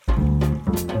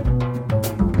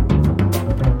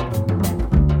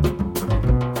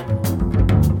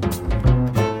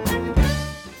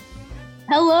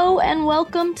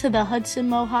Welcome to the Hudson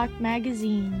Mohawk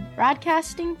Magazine,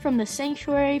 broadcasting from the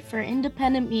Sanctuary for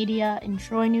Independent Media in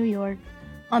Troy, New York,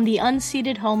 on the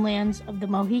unceded homelands of the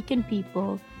Mohican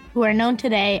people, who are known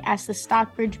today as the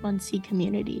Stockbridge-Muncie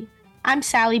community. I'm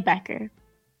Sally Becker.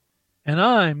 And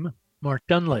I'm Mark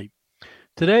Dunlap.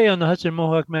 Today on the Hudson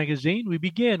Mohawk Magazine, we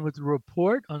begin with a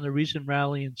report on the recent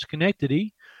rally in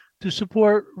Schenectady to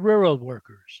support railroad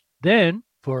workers. Then,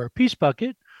 for our Peace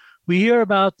Bucket, we hear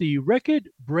about the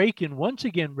once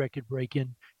again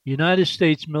record-breaking United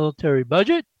States military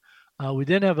budget. We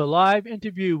then have a live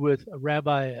interview with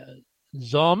Rabbi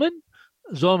Zalman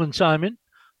Simon,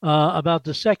 about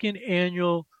the second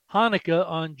annual Hanukkah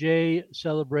on Jay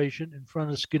celebration in front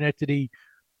of Schenectady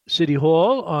City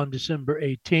Hall on December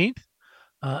 18th.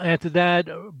 After that,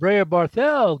 Brea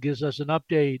Barthel gives us an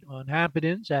update on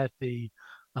happenings at the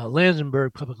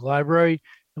Lansingburgh Public Library.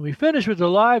 And we finish with a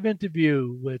live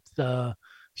interview with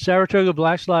Saratoga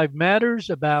Blacks Lives Matters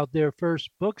about their first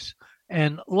books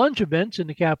and lunch events in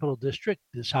the Capital District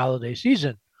this holiday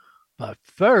season. But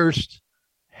first,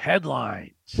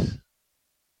 headlines.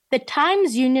 The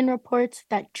Times-Union reports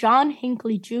that John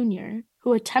Hinckley Jr.,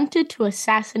 who attempted to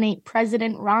assassinate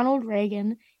President Ronald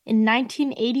Reagan in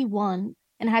 1981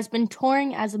 and has been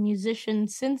touring as a musician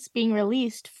since being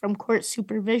released from court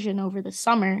supervision over the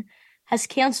summer, has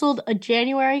canceled a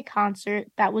January concert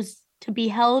that was to be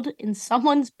held in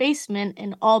someone's basement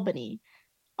in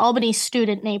Albany's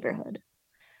student neighborhood.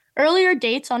 Earlier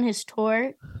dates on his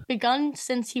tour begun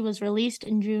since he was released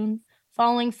in June,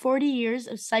 following 40 years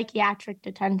of psychiatric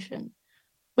detention,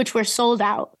 which were sold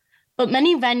out, but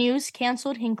many venues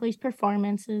canceled Hinckley's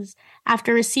performances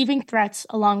after receiving threats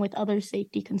along with other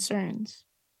safety concerns.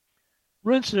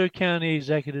 Rensselaer County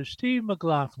Executive Steve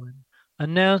McLaughlin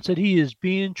announced that he is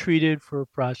being treated for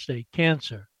prostate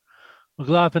cancer.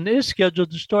 McLaughlin is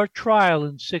scheduled to start trial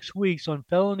in 6 weeks on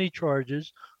felony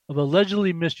charges of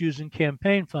allegedly misusing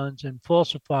campaign funds and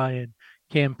falsifying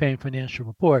campaign financial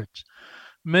reports.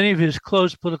 Many of his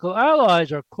close political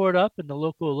allies are caught up in the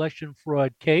local election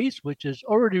fraud case, which has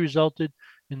already resulted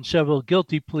in several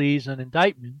guilty pleas and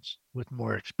indictments, with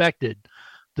more expected.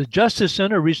 The Justice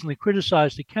Center recently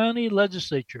criticized the county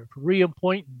legislature for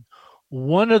reappointing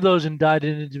one of those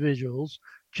indicted individuals,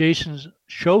 Jason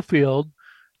Schofield,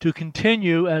 to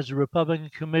continue as a Republican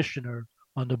commissioner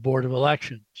on the Board of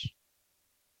Elections.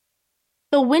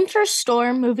 The winter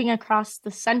storm moving across the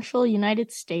central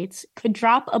United States could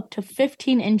drop up to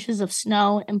 15 inches of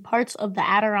snow in parts of the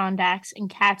Adirondacks and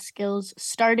Catskills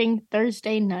starting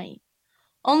Thursday night.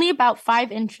 Only about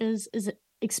 5 inches is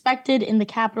expected in the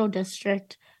Capital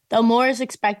District, though more is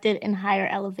expected in higher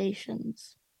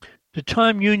elevations. The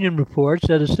Times-Union reports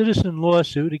that a citizen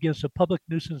lawsuit against a public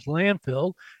nuisance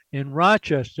landfill in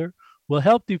Rochester will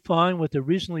help define what the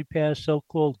recently passed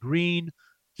so-called Green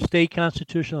State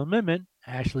Constitutional Amendment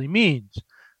actually means.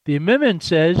 The amendment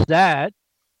says that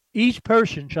each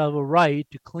person shall have a right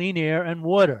to clean air and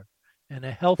water and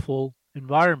a healthful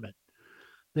environment.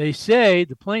 They say,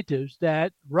 the plaintiffs,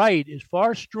 that right is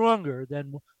far stronger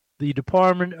than the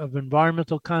Department of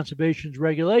Environmental Conservation's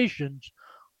regulations,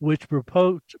 which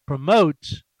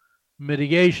promotes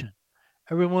mitigation.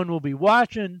 Everyone will be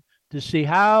watching to see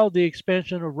how the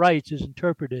expansion of rights is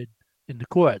interpreted in the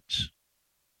courts.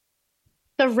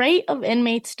 The rate of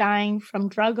inmates dying from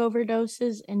drug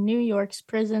overdoses in New York's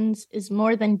prisons is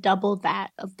more than double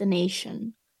that of the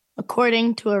nation,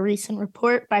 according to a recent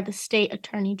report by the State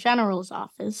Attorney General's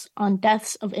office on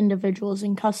deaths of individuals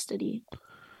in custody.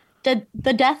 The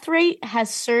death rate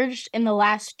has surged in the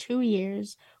last 2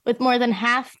 years, with more than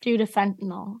half due to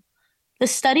fentanyl. The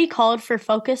study called for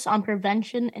focus on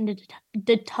prevention and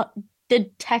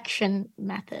detection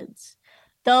methods,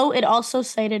 though it also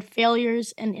cited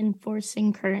failures in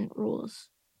enforcing current rules.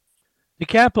 The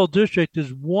Capital District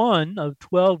is one of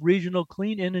 12 regional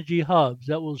clean energy hubs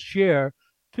that will share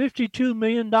 $52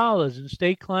 million in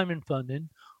state climate funding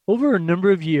over a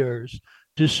number of years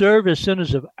to serve as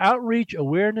centers of outreach,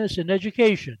 awareness, and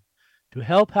education to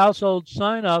help households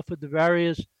sign up for the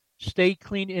various state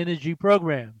clean energy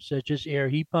programs, such as air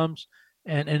heat pumps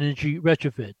and energy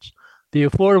retrofits. The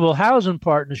Affordable Housing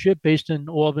Partnership, based in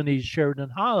Albany's Sheridan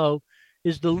Hollow,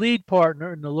 is the lead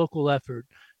partner in the local effort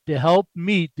to help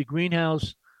meet the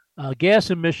greenhouse gas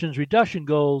emissions reduction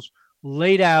goals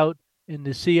laid out in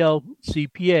the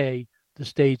CLCPA, the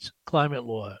state's climate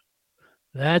law.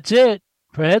 That's it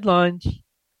for headlines.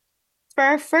 For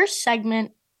our first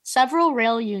segment, several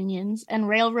rail unions and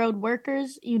Railroad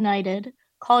Workers United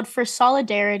called for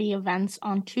solidarity events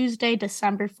on Tuesday,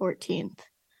 December 14th.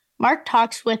 Mark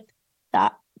talks with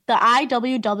the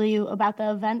IWW about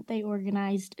the event they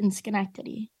organized in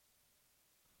Schenectady.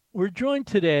 We're joined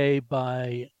today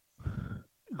by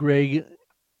Greg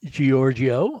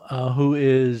Giorgio, who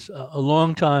is a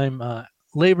longtime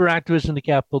labor activist in the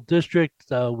Capital District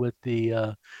with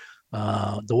the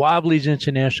Wobblies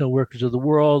International Workers of the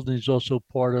World. And he's also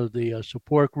part of the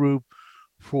support group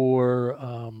for,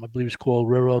 I believe it's called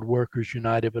Railroad Workers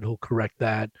United, but he'll correct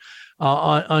that.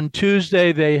 On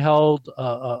Tuesday, they held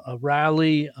a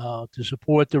rally to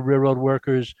support the railroad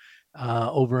workers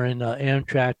over in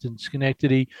Amtrak in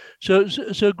Schenectady.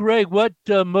 So, Greg, what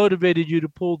motivated you to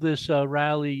pull this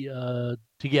rally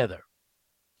together?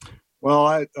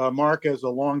 Well, Mark, as a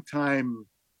long time,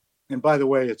 and by the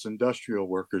way, it's industrial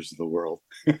workers of the world,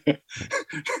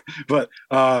 but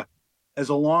as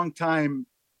a long time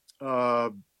uh,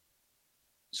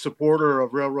 supporter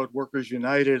of Railroad Workers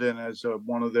United and as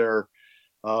one of their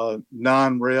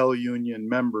non-rail union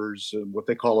members, what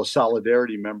they call a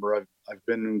solidarity member, I've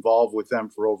been involved with them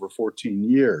for over 14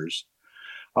 years.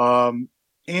 Um,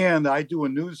 and I do a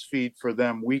news feed for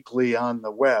them weekly on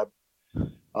the web.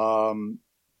 Um,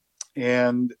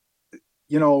 and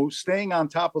staying on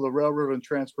top of the railroad and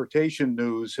transportation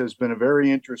news has been a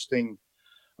very interesting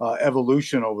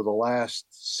evolution over the last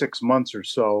 6 months or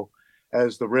so,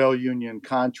 as the rail union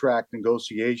contract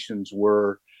negotiations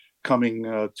were coming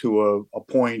to a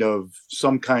point of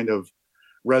some kind of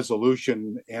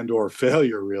resolution and or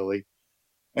failure, really.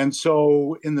 And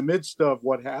so, in the midst of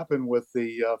what happened with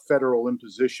the federal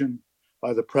imposition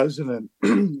by the president,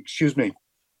 excuse me,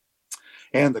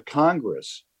 and the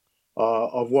Congress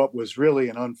of what was really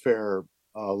an unfair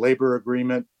labor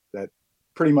agreement that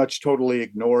pretty much totally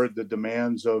ignored the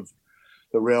demands of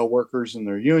the rail workers and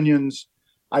their unions.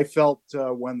 I felt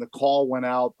when the call went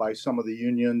out by some of the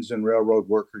unions and Railroad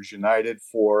Workers United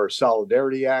for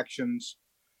solidarity actions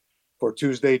for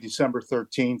Tuesday, December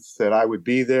 13th, that I would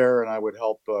be there and I would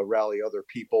help rally other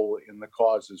people in the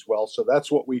cause as well. So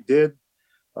that's what we did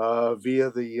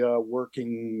via the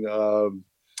working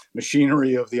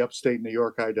machinery of the upstate New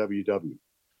York IWW.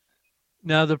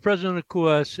 Now, the president, of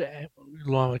course,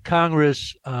 along with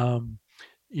Congress,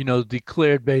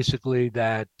 declared basically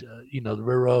that, the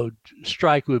railroad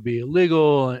strike would be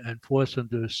illegal and forced them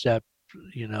to accept,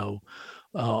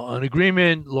 an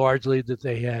agreement largely that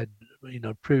they had,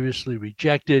 previously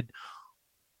rejected.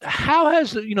 How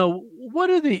has,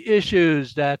 what are the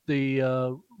issues that the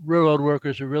railroad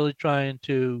workers are really trying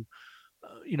to,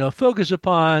 focus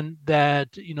upon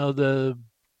that, the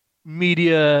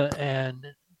media and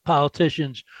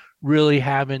politicians really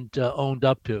haven't owned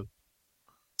up to?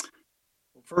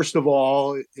 First of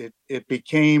all, it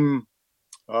became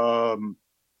a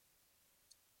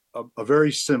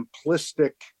very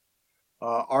simplistic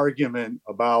argument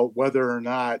about whether or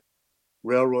not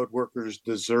railroad workers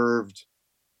deserved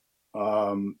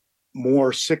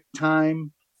more sick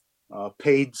time,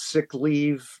 paid sick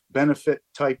leave, benefit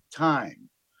type time.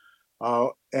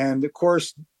 And of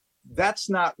course, that's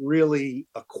not really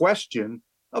a question.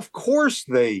 Of course,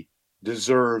 they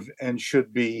deserve and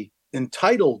should be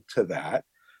entitled to that.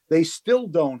 They still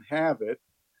don't have it.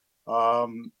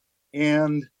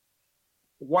 And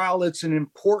while it's an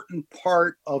important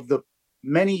part of the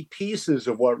many pieces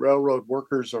of what railroad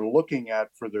workers are looking at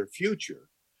for their future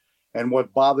and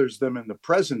what bothers them in the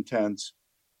present tense,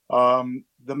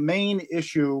 the main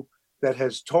issue that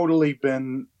has totally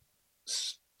been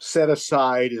set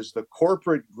aside is the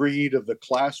corporate greed of the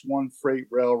Class 1 freight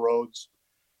railroads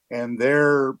and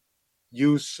their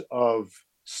use of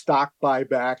stock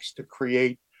buybacks to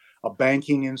create a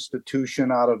banking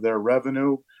institution out of their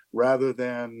revenue rather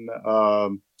than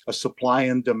a supply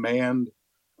and demand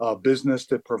business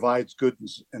that provides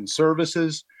goods and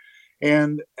services.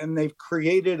 And they've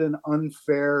created an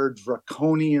unfair,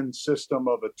 draconian system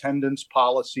of attendance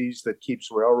policies that keeps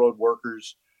railroad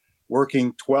workers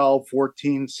working 12,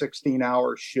 14,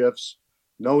 16-hour shifts,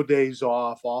 no days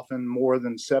off, often more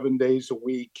than 7 days a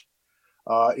week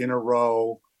in a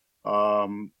row,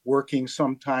 working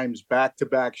sometimes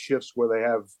back-to-back shifts where they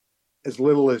have as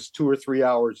little as 2 or 3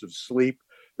 hours of sleep.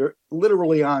 They're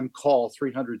literally on call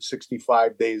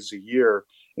 365 days a year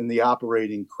in the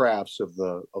operating crafts of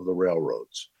the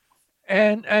railroads.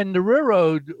 And the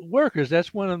railroad workers,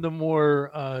 that's one of the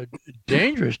more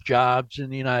dangerous jobs in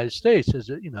the United States. Is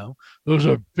it, those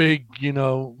are big,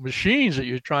 machines that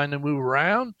you're trying to move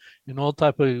around in all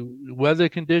type of weather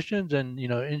conditions, and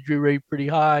injury rate pretty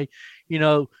high.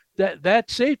 That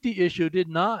safety issue did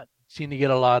not seem to get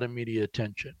a lot of media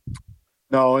attention.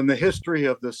 No, in the history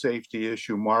of the safety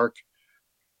issue, Mark,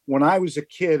 when I was a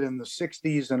kid in the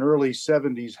 60s and early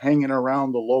 70s, hanging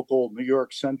around the local New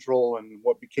York Central and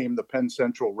what became the Penn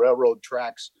Central Railroad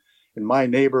tracks in my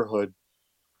neighborhood,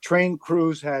 train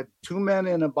crews had 2 men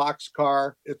in a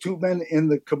boxcar, 2 men in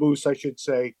the caboose, I should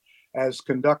say, as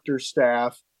conductor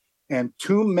staff, and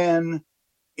 2 men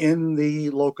in the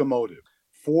locomotive,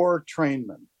 4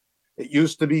 trainmen. It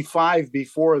used to be 5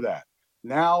 before that.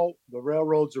 Now the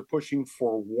railroads are pushing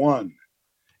for 1.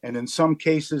 And in some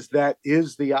cases, that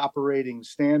is the operating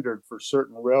standard for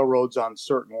certain railroads on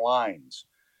certain lines.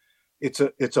 It's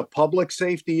a public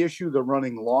safety issue. They're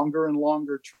running longer and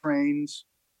longer trains.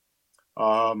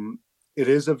 It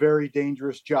is a very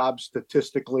dangerous job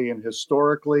statistically and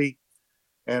historically,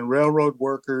 and railroad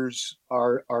workers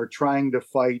are trying to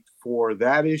fight for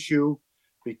that issue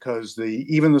because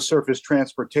even the Surface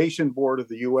Transportation Board of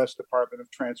the U.S. Department of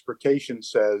Transportation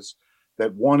says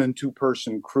that 1 and 2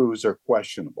 person crews are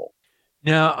questionable.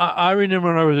 Now, I remember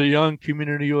when I was a young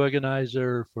community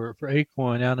organizer for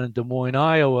Acorn out in Des Moines,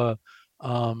 Iowa,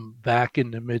 back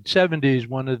in the mid 70s.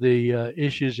 One of the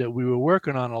issues that we were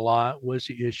working on a lot was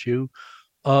the issue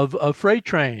of freight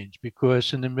trains,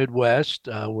 because in the Midwest,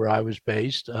 where I was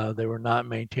based, they were not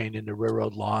maintaining the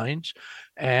railroad lines,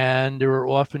 and there were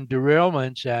often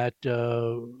derailments at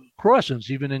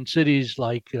crossings, even in cities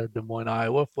like Des Moines,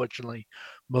 Iowa. Fortunately,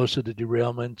 most of the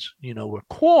derailments, were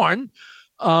corn.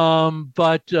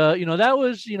 But that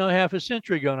was, half a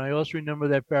century ago. And I also remember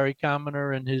that Barry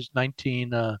Commoner in his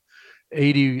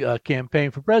 1980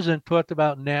 campaign for president talked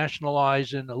about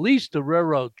nationalizing at least the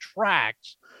railroad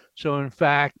tracks. So in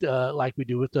fact, like we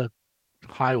do with the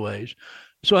highways.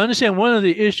 So I understand one of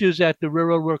the issues that the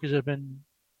railroad workers have been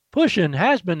pushing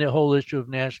has been the whole issue of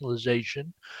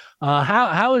nationalization.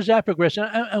 How is that progressing?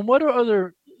 And what are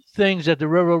other things that the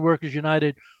Railroad Workers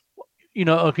United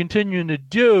are continuing to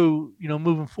do,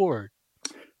 moving forward?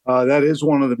 That is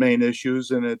one of the main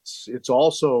issues, and it's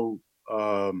also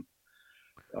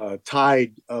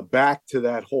tied back to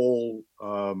that whole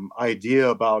idea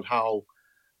about how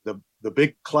the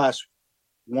big Class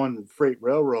 1 freight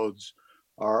railroads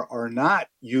are not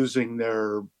using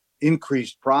their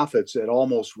increased profits at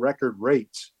almost record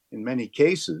rates in many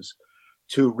cases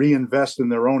to reinvest in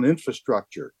their own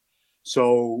infrastructure.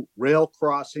 So rail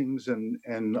crossings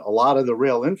and a lot of the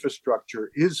rail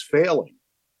infrastructure is failing.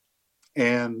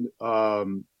 And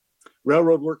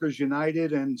Railroad Workers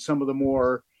United and some of the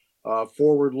more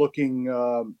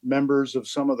forward-looking members of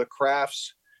some of the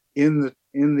crafts in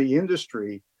the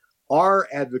industry are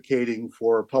advocating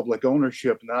for public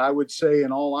ownership. And I would say,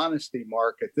 in all honesty,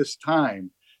 Mark, at this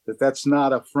time, that's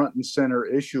not a front and center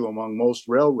issue among most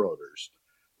railroaders.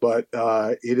 But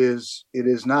it is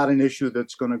not an issue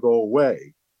that's going to go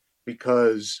away,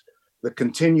 because the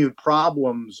continued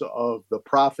problems of the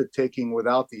profit taking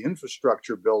without the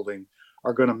infrastructure building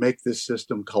are going to make this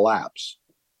system collapse.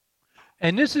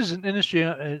 And this is an industry,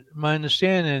 my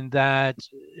understanding, that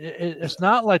it's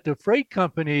not like the freight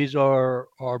companies are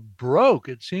broke.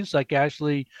 It seems like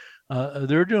actually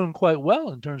they're doing quite well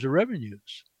in terms of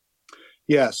revenues.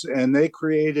 Yes, and they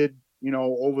created,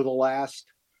 over the last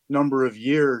number of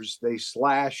years, they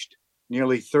slashed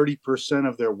nearly 30%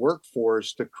 of their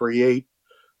workforce to create,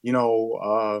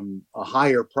 a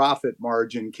higher profit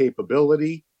margin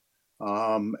capability.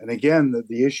 And again,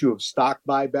 the issue of stock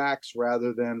buybacks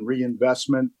rather than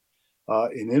reinvestment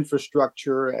in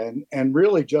infrastructure, and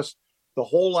really just the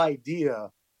whole idea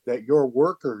that your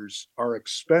workers are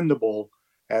expendable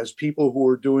as people who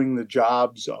are doing the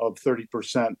jobs of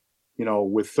 30%,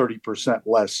 with 30%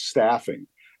 less staffing.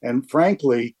 And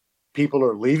frankly, people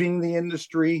are leaving the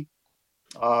industry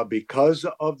because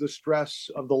of the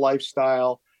stress of the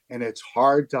lifestyle, and it's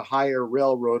hard to hire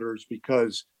railroaders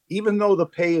because even though the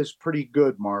pay is pretty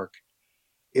good, Mark,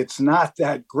 it's not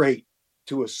that great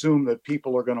to assume that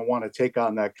people are going to want to take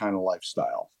on that kind of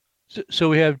lifestyle. So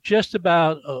we have just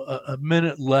about a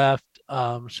minute left.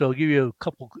 So I'll give you a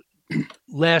couple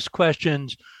last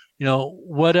questions.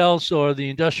 What else are the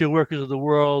industrial workers of the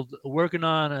world working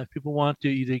on? If people want to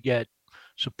either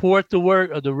support the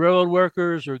work of the railroad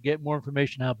workers or get more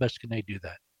information, how best can they do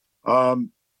that?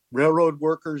 Railroad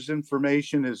workers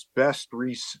information is best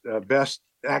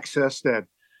accessed at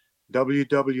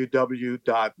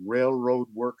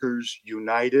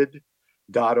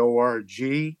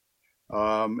www.railroadworkersunited.org.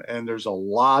 And there's a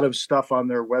lot of stuff on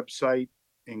their website,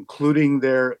 including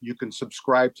you can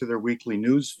subscribe to their weekly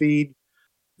news feed.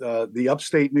 The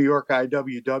Upstate New York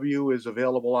IWW is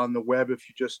available on the web. If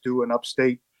you just do an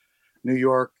Upstate New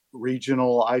York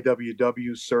Regional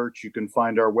IWW search, you can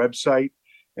find our website.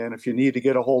 And if you need to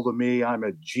get a hold of me, I'm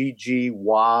at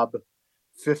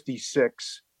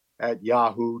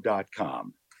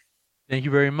ggwob56@yahoo.com. Thank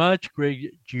you very much, Greg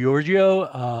Giorgio,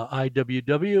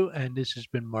 IWW. And this has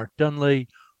been Mark Dunley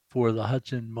for the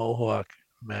Hudson Mohawk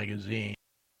Magazine.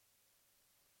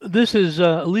 This is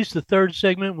at least the third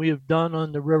segment we have done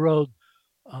on the railroad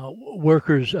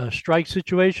workers strike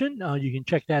situation. You can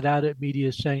check that out at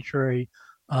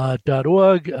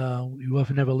mediasanctuary.org. We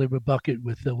often have a labor bucket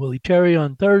with Willie Terry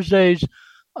on Thursdays,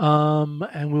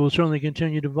 and we will certainly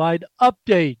continue to provide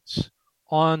updates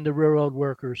on the railroad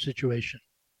workers situation.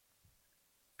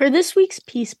 For this week's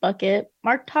Peace Bucket,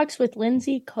 Mark talks with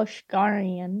Lindsay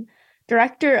Kashgarian,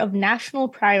 Director of National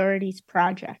Priorities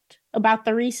Project, about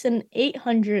the recent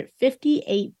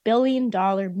 $858 billion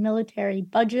military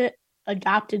budget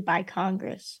adopted by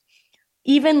Congress,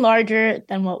 even larger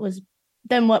than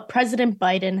what President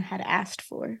Biden had asked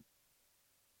for.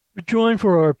 We're joined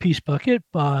for our Peace Bucket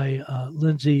by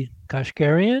Lindsay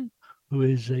Kashgarian, who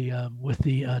is with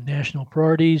the National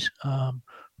Priorities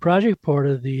Project, part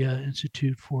of the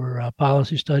Institute for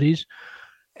Policy Studies.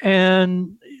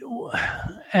 And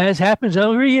as happens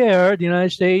every year, the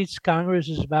United States Congress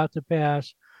is about to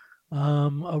pass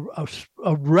a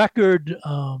record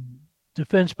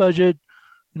defense budget,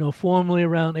 formally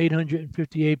around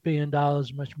 $858 billion,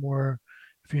 much more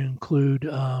if you include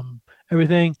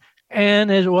everything.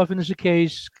 And as often is the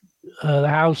case,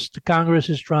 the Congress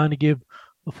is trying to give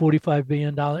a $45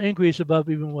 billion increase above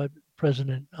even what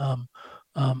President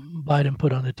Biden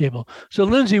put on the table. So,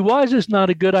 Lindsay, why is this not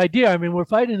a good idea? I mean, we're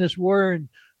fighting this war in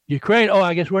Ukraine. Oh,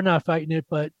 I guess we're not fighting it,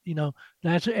 but,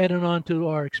 that's adding on to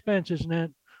our expense. Isn't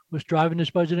that what's driving this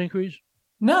budget increase?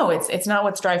 No, it's not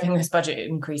what's driving this budget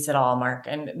increase at all, Mark.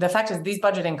 And the fact is, these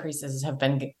budget increases have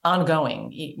been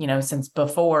ongoing, since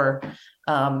before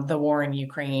the war in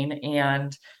Ukraine,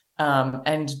 and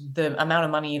the amount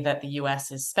of money that the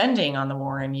U.S. is spending on the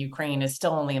war in Ukraine is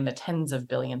still only in the tens of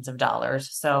billions of dollars.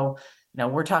 So,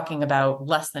 we're talking about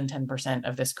less than 10%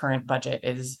 of this current budget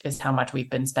is how much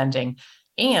we've been spending,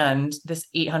 and this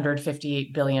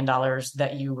 $858 billion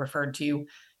that you referred to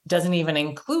doesn't even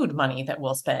include money that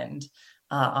we'll spend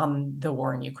on the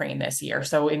war in Ukraine this year.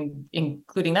 So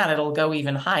including that, it'll go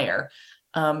even higher.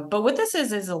 But what this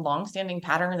is a longstanding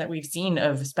pattern that we've seen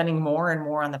of spending more and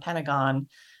more on the Pentagon,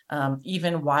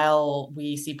 even while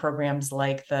we see programs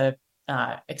like the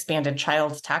expanded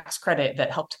child tax credit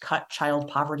that helped cut child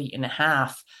poverty in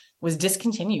half was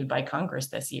discontinued by Congress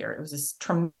this year. It was this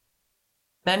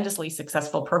tremendously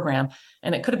successful program,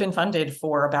 and it could have been funded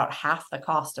for about half the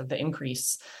cost of the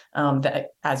increase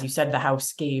that, as you said, the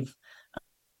House gave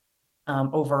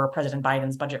over President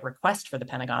Biden's budget request for the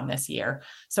Pentagon this year.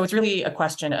 So it's really a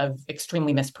question of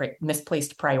extremely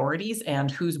misplaced priorities and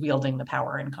who's wielding the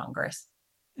power in Congress.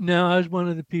 Now, I was one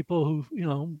of the people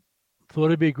who, thought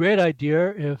it'd be a great idea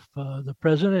if the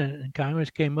president and Congress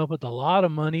came up with a lot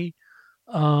of money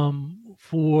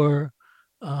for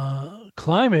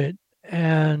climate.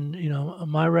 And,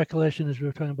 my recollection is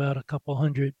we're talking about a couple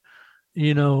hundred,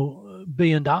 $1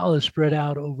 billion spread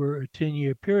out over a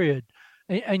 10-year period.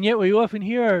 And yet we often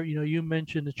hear, you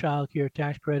mentioned the child care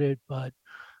tax credit, but,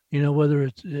 whether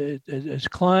it's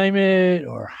climate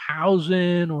or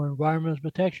housing or environmental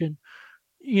protection,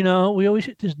 we always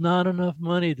say there's not enough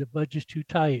money. The budget's too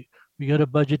tight. We got a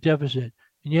budget deficit.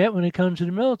 And yet when it comes to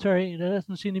the military, that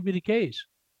doesn't seem to be the case.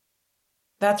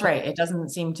 That's right. It doesn't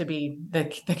seem to be the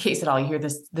case at all. You hear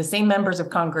the same members of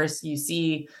Congress you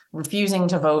see refusing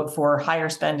to vote for higher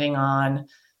spending on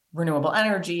renewable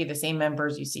energy, the same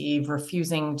members you see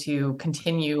refusing to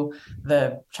continue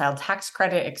the child tax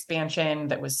credit expansion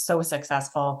that was so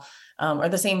successful, are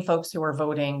the same folks who are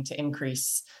voting to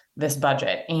increase this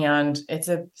budget. And it's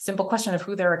a simple question of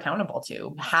who they're accountable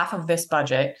to. Half of this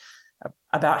budget,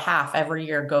 about half every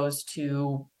year, goes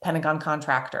to Pentagon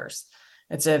contractors.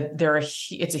 It's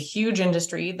a huge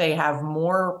industry. They have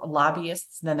more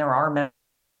lobbyists than there are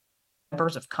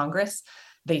members of Congress.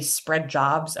 They spread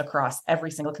jobs across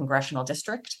every single congressional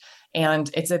district, and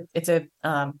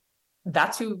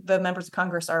that's who the members of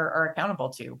Congress are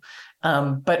accountable to.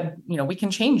 But we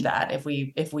can change that if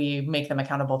we make them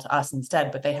accountable to us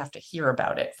instead. But they have to hear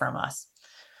about it from us.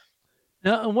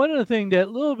 Now, one of the things that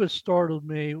a little bit startled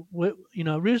me,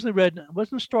 recently read,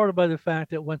 wasn't startled by the fact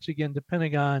that once again the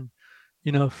Pentagon,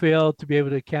 failed to be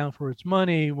able to account for its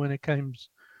money when it comes,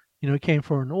 it came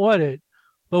for an audit.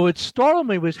 But what startled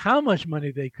me was how much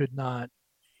money they could not,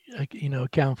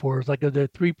 account for. It's like the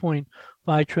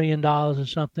 $3.5 trillion or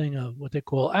something of what they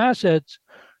call assets.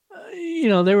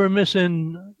 They were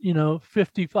missing,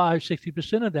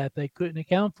 55-60% of that. They couldn't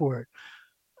account for it.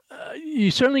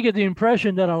 You certainly get the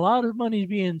impression that a lot of money is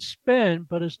being spent,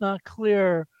 but it's not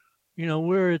clear,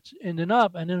 where it's ending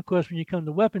up. And then, of course, when you come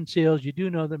to weapon sales, you do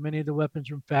know that many of the weapons,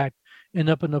 in fact, end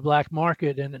up in the black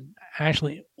market and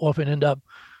actually often end up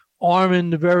arming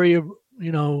the very,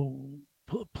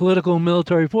 political and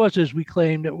military forces we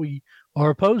claim that we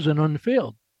are opposing on the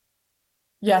field.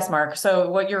 Yes, Mark. So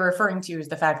what you're referring to is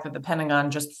the fact that the Pentagon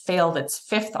just failed its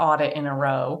fifth audit in a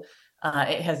row.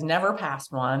 It has never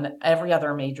passed one. Every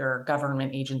other major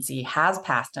government agency has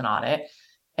passed an audit.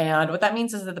 And what that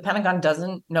means is that the Pentagon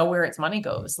doesn't know where its money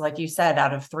goes. Like you said,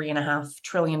 out of $3.5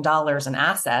 trillion in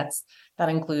assets, that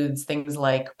includes things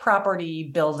like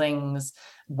property, buildings,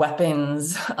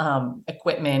 weapons,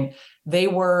 equipment. They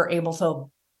were able to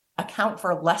account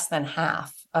for less than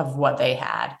half of what they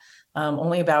had.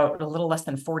 Only about a little less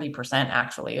than 40%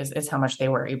 actually is how much they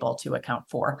were able to account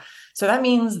for. So that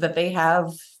means that they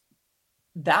have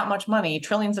that much money,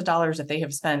 trillions of dollars that they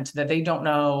have spent, that they don't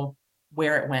know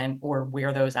where it went or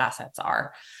where those assets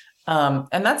are.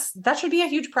 And that should be a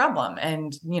huge problem.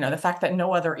 And the fact that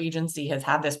no other agency has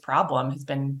had this problem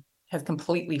has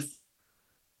completely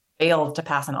failed to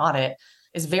pass an audit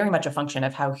is very much a function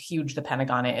of how huge the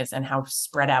Pentagon is and how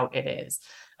spread out it is.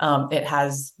 It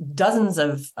has dozens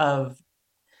of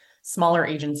smaller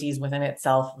agencies within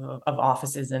itself, of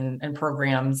offices and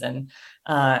programs and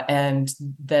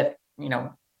that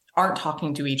aren't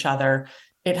talking to each other.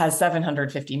 It has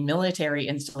 750 military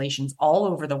installations all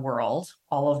over the world.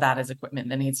 All of that is equipment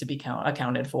that needs to be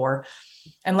accounted for.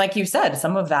 And like you said,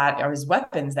 some of that is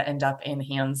weapons that end up in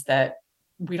hands that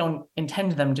we don't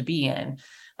intend them to be in.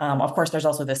 Of course, there's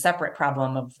also the separate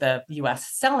problem of the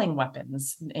U.S. selling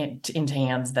weapons into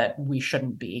hands that we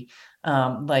shouldn't be,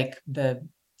 like the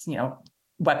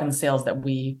weapons sales that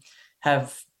we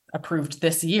have approved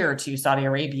this year to Saudi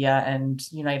Arabia and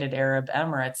United Arab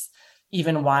Emirates,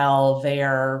 even while they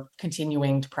are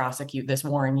continuing to prosecute this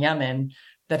war in Yemen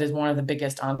that is one of the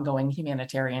biggest ongoing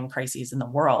humanitarian crises in the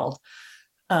world.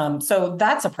 So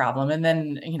that's a problem. And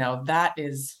then, that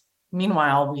is,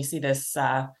 meanwhile, we see this,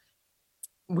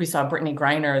 we saw Brittany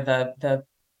Griner, the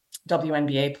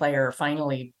WNBA player,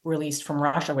 finally released from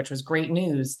Russia, which was great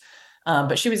news.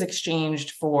 But she was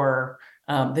exchanged for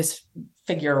this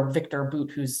figure, Victor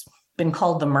Bout, who's been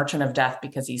called the Merchant of Death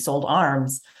because he sold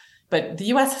arms. But the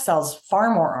U.S. sells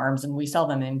far more arms, and we sell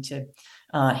them into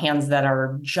hands that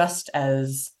are just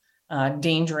as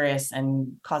dangerous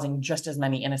and causing just as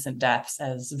many innocent deaths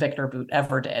as Victor Bout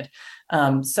ever did.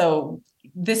 So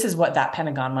this is what that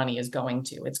Pentagon money is going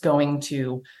to. It's going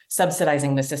to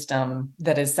subsidizing the system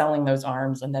that is selling those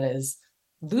arms and that is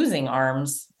losing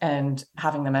arms and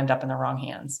having them end up in the wrong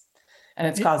hands. And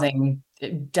it's causing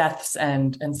deaths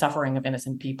and suffering of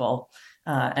innocent people.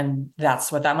 And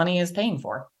that's what that money is paying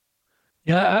for.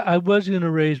 Yeah, I was going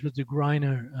to raise with the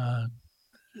Griner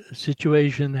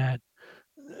situation that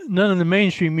none of the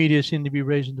mainstream media seem to be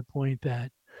raising the point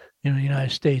that the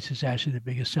United States is actually the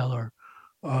biggest seller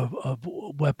of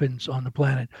weapons on the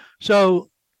planet. So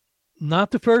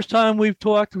not the first time we've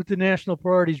talked with the National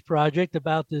Priorities Project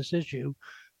about this issue.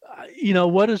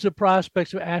 What is the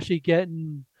prospects of actually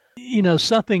getting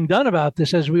something done about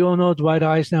this? As we all know, Dwight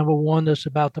Eisenhower warned us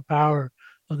about the power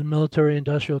of the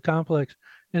military-industrial complex,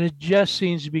 and it just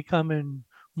seems to be becoming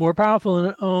more powerful, and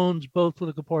it owns both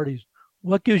political parties.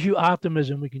 What gives you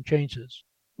optimism we can change this?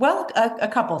 Well, a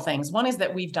couple of things. One is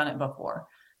that we've done it before.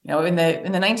 In the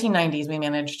 1990s, we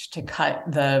managed to cut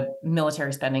the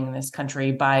military spending in this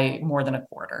country by more than a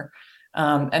quarter.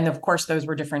 And of course, those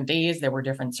were different days. There were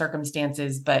different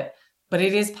circumstances, but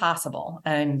it is possible.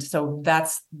 And so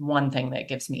that's one thing that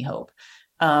gives me hope.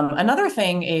 Another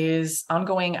thing is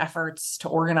ongoing efforts to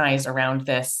organize around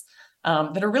this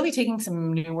that are really taking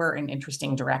some newer and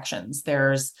interesting directions.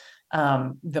 There's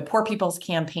the Poor People's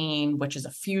Campaign, which is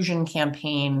a fusion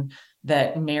campaign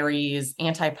that marries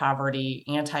anti-poverty,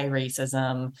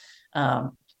 anti-racism,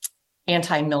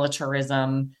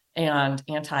 anti-militarism, and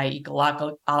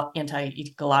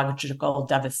anti-ecological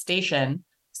devastation,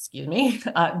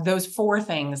 those four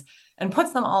things, and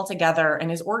puts them all together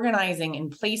and is organizing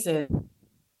in places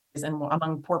and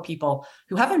among poor people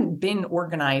who haven't been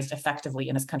organized effectively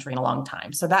in this country in a long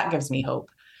time. So that gives me hope.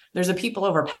 There's a People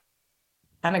Over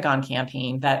Pentagon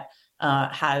campaign that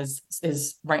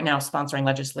is right now sponsoring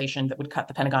legislation that would cut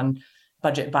the Pentagon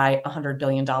budget by $100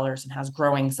 billion and has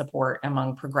growing support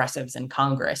among progressives in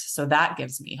Congress. So that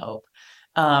gives me hope.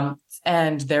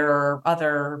 And there are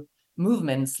other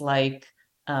movements like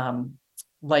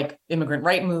immigrant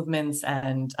right movements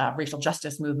and racial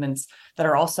justice movements that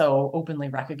are also openly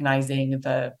recognizing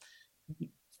the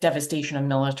devastation of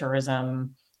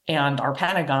militarism and our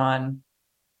Pentagon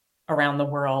around the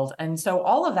world. And so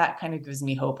all of that kind of gives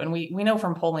me hope. And we know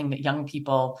from polling that young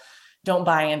people don't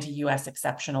buy into U.S.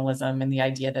 exceptionalism and the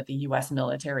idea that the U.S.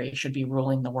 military should be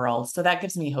ruling the world. So that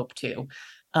gives me hope too.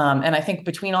 And I think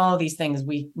between all of these things,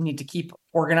 we need to keep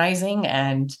organizing,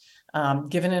 and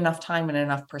given enough time and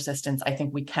enough persistence, I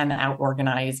think we can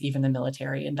out-organize even the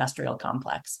military industrial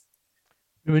complex.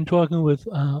 We've been talking with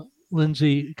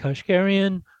Lindsay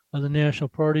Kashkarian of the National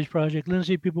Priorities Project.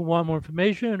 Lindsay, people want more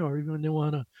information or even they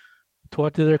want to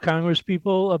talk to their Congress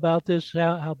people about this,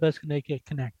 how best can they get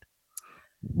connected?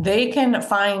 They can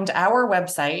find our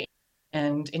website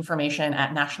and information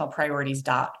at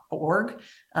nationalpriorities.org,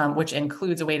 which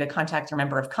includes a way to contact your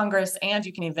member of Congress. And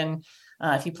you can even,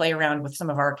 if you play around with some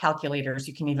of our calculators,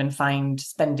 you can even find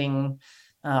spending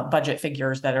budget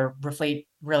figures that are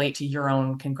relate to your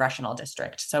own congressional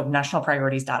district. So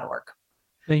nationalpriorities.org.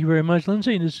 Thank you very much,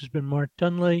 Lindsay. This has been Mark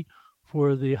Dunley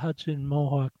for the Hudson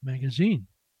Mohawk Magazine.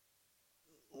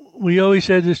 We always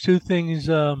said there's two things,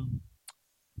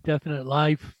 definite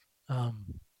life,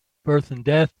 birth and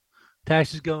death,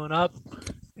 taxes going up,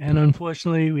 and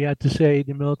unfortunately we have to say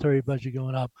the military budget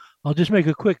going up. I'll just make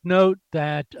a quick note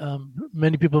that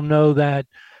many people know that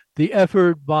the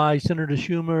effort by Senator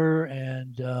Schumer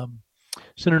and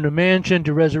Senator Manchin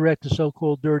to resurrect the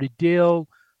so-called dirty deal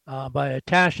by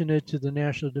attaching it to the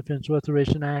National Defense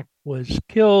Authorization Act was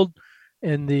killed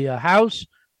in the House,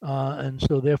 and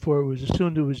so therefore it was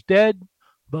assumed it was dead.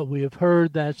 But we have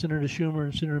heard that Senator Schumer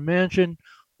and Senator Manchin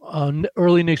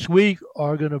early next week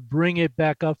are going to bring it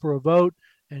back up for a vote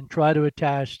and try to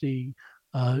attach the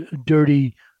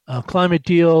dirty climate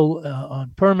deal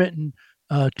on permitting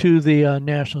to the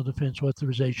National Defense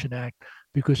Authorization Act,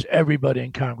 because everybody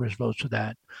in Congress votes for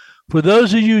that. For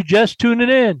those of you just tuning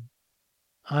in,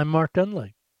 I'm Mark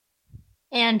Dunley.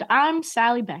 And I'm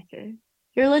Sally Becker.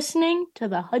 You're listening to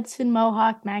the Hudson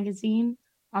Mohawk Magazine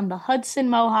on the Hudson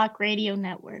Mohawk Radio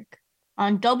Network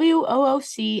on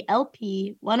WOOC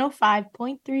LP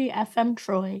 105.3 FM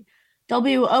Troy,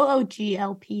 WOOG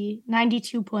LP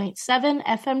 92.7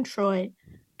 FM Troy,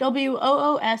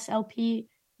 WOOS LP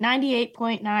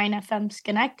 98.9 FM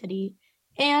Schenectady,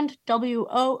 and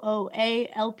WOOA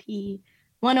LP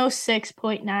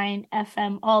 106.9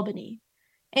 FM Albany,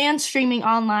 and streaming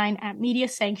online at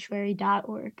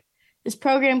mediasanctuary.org. This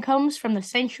program comes from the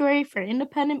Sanctuary for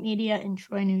Independent Media in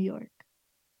Troy, New York.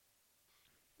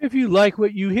 If you like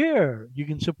what you hear, you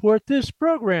can support this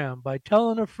program by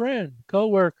telling a friend,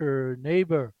 coworker,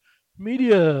 neighbor,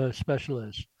 media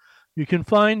specialist. You can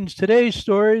find today's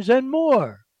stories and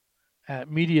more at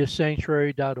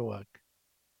mediasanctuary.org.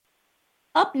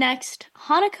 Up next,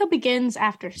 Hanukkah begins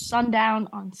after sundown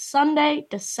on Sunday,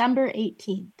 December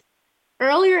 18th.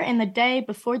 Earlier in the day,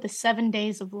 before the 7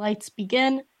 days of lights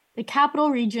begin, the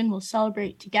Capital Region will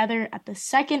celebrate together at the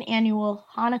second annual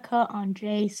Hanukkah on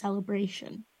Jay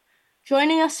celebration.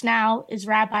 Joining us now is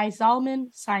Rabbi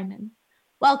Zalman Simon.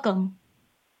 Welcome.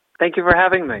 Thank you for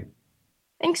having me.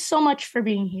 Thanks so much for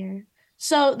being here.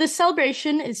 So this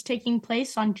celebration is taking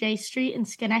place on Jay Street in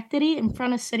Schenectady in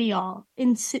front of City Hall.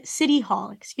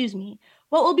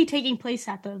 What will be taking place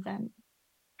at the event?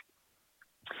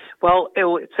 Well,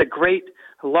 it's a great,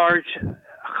 large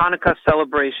Hanukkah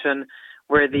celebration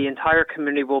where the entire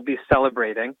community will be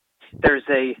celebrating. There's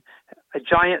a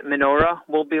giant menorah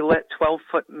will be lit,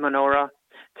 12-foot menorah,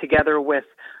 together with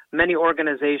many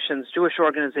organizations, Jewish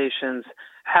organizations,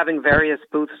 having various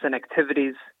booths and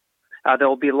activities. There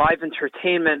will be live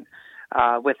entertainment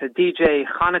with a DJ,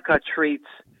 Hanukkah treats,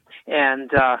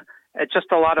 and it's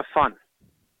just a lot of fun.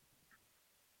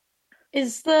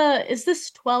 Is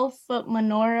this 12-foot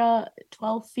menorah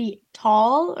 12 feet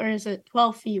tall, or is it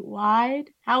 12 feet wide?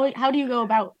 How do you go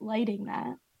about lighting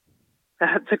that?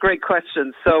 That's a great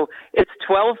question. So it's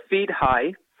 12 feet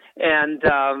high, and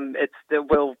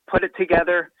we'll put it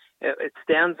together. It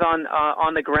stands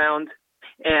on the ground,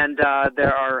 and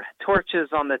there are torches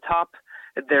on the top.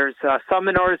 There's some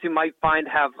menorahs you might find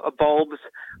have bulbs,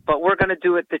 but we're going to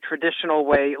do it the traditional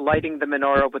way, lighting the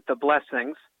menorah with the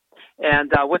blessings.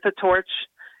 And with a torch,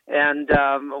 and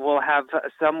we'll have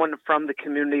someone from the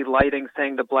community lighting,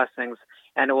 saying the blessings,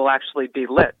 and it will actually be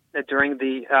lit during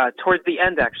towards the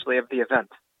end, actually, of the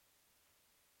event.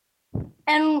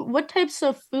 And what types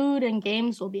of food and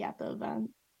games will be at the event?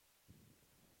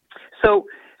 So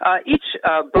each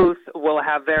booth will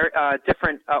have their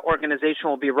different organization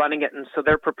will be running it, and so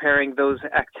they're preparing those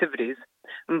activities.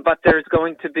 But there's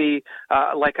going to be,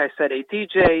 like I said, a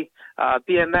DJ,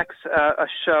 BMX a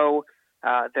show.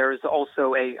 There's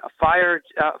also a fire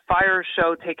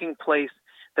show taking place.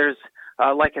 There's,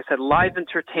 like I said, live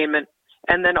entertainment,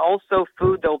 and then also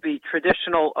food. There'll be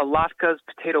traditional latkes,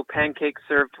 potato pancakes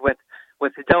served with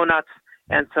donuts,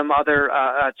 and some other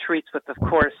treats with, of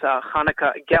course,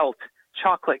 Hanukkah gelt,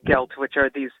 chocolate gelt, which are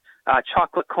these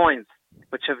chocolate coins,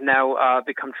 which have now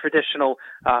become traditional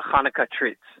Hanukkah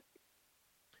treats.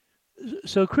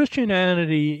 So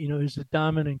Christianity, is the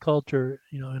dominant culture,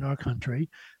 in our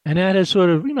country, and that has sort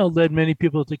of, led many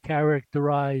people to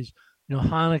characterize,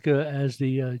 Hanukkah as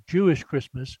the Jewish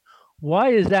Christmas. Why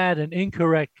is that an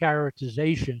incorrect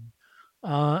characterization?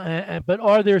 But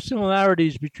are there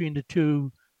similarities between the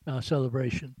two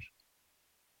celebrations?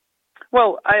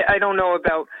 Well, I don't know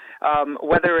about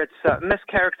whether it's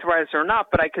mischaracterized or not,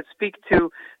 but I could speak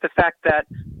to the fact that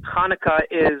Hanukkah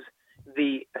is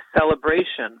the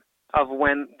celebration of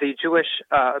when the Jewish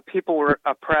people were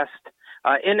oppressed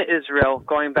in Israel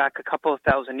going back a couple of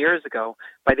thousand years ago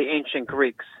by the ancient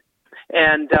Greeks.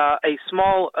 And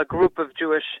a group of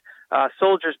Jewish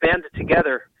soldiers banded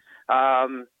together,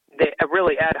 they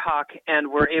really ad hoc,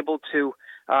 and were able to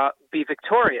be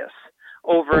victorious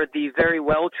over the very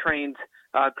well-trained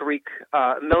Greek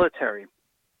military.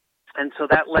 And so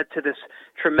that led to this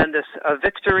tremendous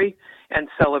victory and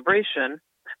celebration.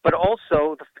 But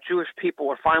also the Jewish people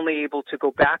were finally able to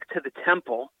go back to the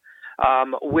temple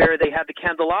where they had the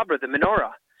candelabra, the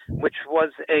menorah, which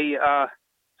was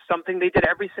something they did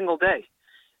every single day.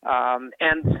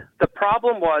 And the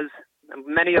problem was,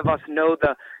 many of us know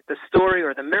the story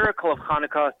or the miracle of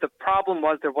Hanukkah. The problem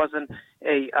was there wasn't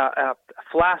a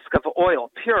flask of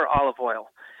oil, pure olive oil.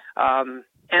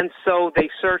 And so they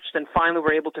searched and finally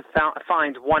were able to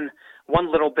find one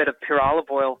little bit of pure olive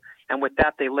oil, and with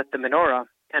that they lit the menorah.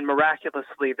 And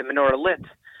miraculously, the menorah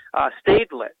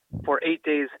stayed lit for 8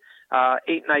 days,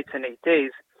 8 nights and 8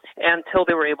 days, until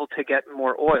they were able to get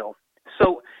more oil.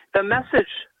 So the message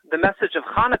of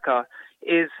Hanukkah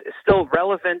is still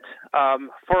relevant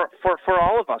for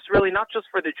all of us, really, not just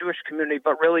for the Jewish community,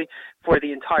 but really for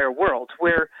the entire world,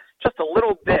 where just a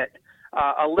little bit,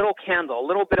 a little candle, a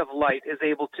little bit of light is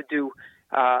able to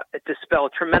dispel a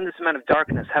tremendous amount of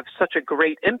darkness, have such a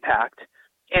great impact.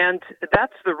 And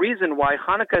that's the reason why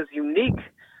Hanukkah is unique,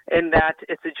 in that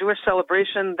it's a Jewish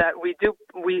celebration that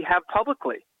we have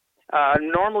publicly.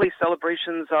 Normally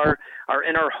celebrations are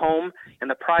in our home, in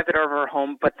the private of our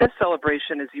home, but this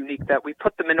celebration is unique, that we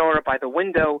put the menorah by the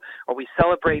window, or we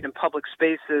celebrate in public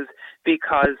spaces,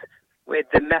 because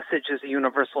the message is a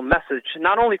universal message,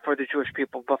 not only for the Jewish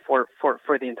people, but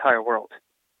for the entire world.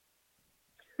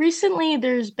 Recently,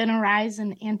 there's been a rise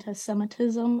in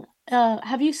anti-Semitism.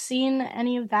 Have you seen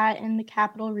any of that in the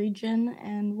capital region,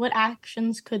 and what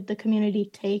actions could the community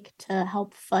take to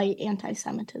help fight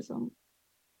anti-Semitism?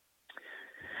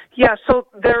 Yeah, so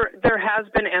there has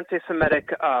been anti-Semitic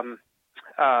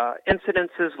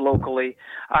incidences locally.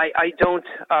 I don't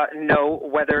know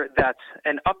whether that's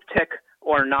an uptick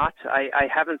or not. I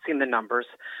haven't seen the numbers,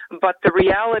 but the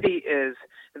reality is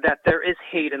that there is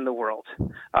hate in the world,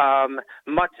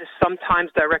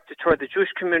 sometimes directed toward the Jewish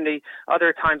community,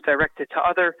 other times directed to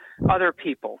other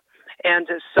people. And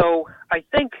so I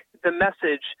think the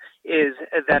message is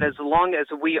that as long as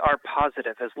we are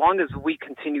positive, as long as we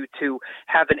continue to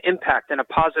have an impact in a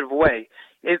positive way,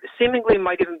 it seemingly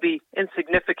might even be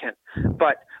insignificant,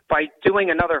 but by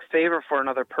doing another favor for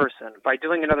another person, by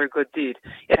doing another good deed,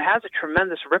 it has a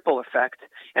tremendous ripple effect,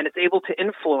 and it's able to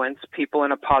influence people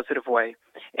in a positive way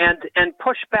and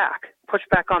push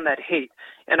back on that hate.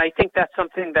 And I think that's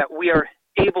something that we are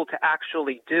able to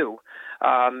actually do,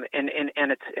 and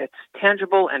it's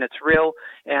tangible, and it's real,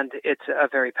 and it's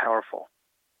very powerful.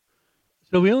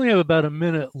 So we only have about a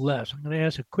minute left. I'm going to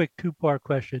ask a quick two-part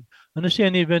question. I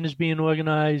understand the event is being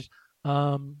organized,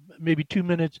 maybe 2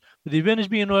 minutes, but the event is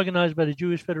being organized by the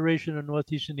Jewish Federation of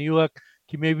Northeastern New York.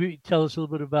 Can you maybe tell us a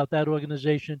little bit about that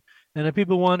organization? And if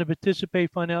people want to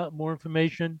participate, find out more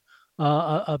information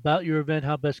about your event,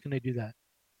 how best can they do that?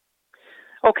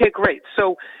 Okay, great.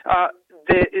 So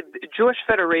the Jewish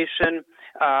Federation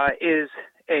is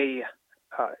a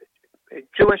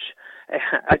Jewish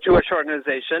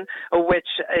organization, which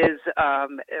is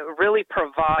really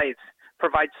provides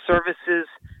services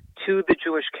to the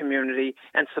Jewish community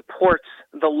and supports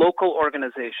the local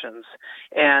organizations,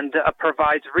 and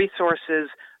provides resources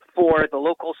for the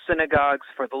local synagogues,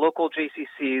 for the local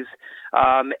JCCs,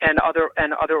 and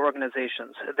other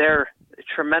organizations. They're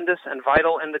tremendous and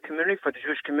vital in the community, for the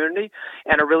Jewish community,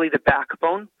 and are really the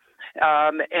backbone.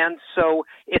 And so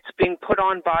it's being put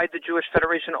on by the Jewish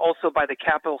Federation, also by the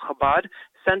Capital Chabad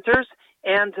centers,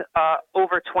 and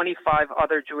over 25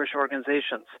 other Jewish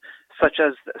organizations, such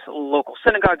as local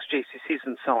synagogues, JCCs,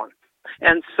 and so on.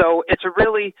 And so it's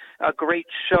really a great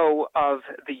show of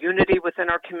the unity within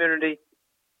our community.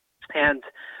 And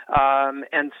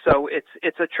so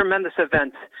it's a tremendous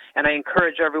event, and I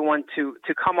encourage everyone to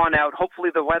come on out.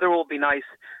 Hopefully the weather will be nice.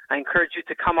 I encourage you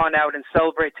to come on out and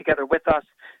celebrate together with us.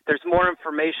 There's more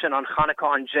information on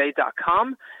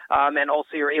HanukkahOnJ.com, and also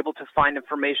you're able to find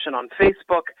information on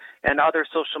Facebook and other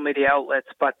social media outlets,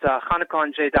 but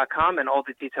HanukkahOnJ.com, and all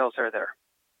the details are there.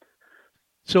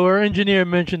 So our engineer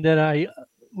mentioned that I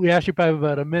we actually probably have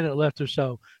about a minute left or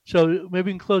so. So maybe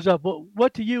we can close up.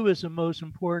 What to you is the most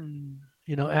important,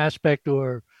 aspect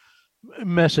or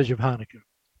message of Hanukkah?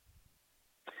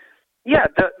 Yeah,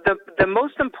 the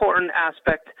most important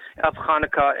aspect of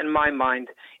Hanukkah, in my mind,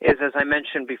 is, as I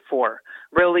mentioned before,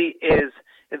 really is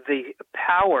the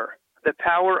power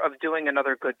of doing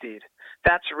another good deed.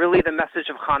 That's really the message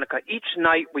of Hanukkah. Each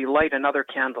night we light another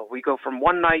candle. We go from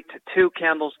one night to 2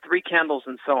 candles, 3 candles,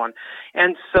 and so on.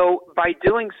 And so by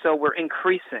doing so, we're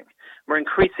increasing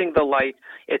the light.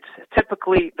 It's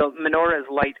typically the menorah is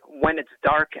light when it's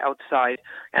dark outside,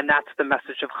 and that's the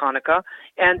message of Hanukkah.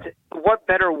 And what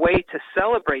better way to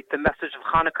celebrate the message of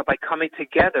Hanukkah by coming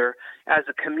together as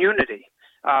a community,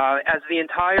 as the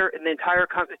entire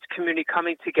community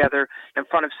coming together in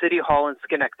front of City Hall in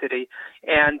Schenectady,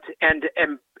 and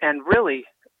really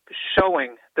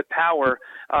showing the power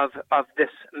of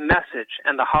this message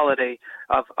and the holiday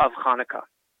of Hanukkah.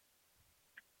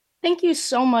 Thank you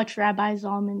so much, Rabbi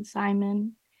Zalman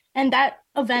Simon. And that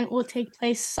event will take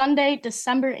place Sunday,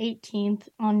 December 18th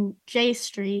on J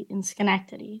Street in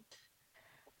Schenectady.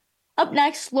 Up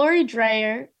next, Lori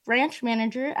Dreyer, branch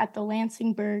manager at the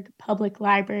Lansingburgh Public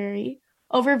Library,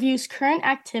 overviews current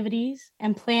activities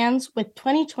and plans with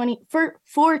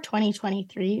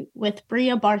 2023 with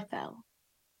Bria Barthel.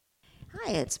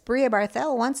 Hi, it's Bria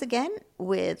Barthel once again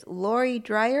with Lori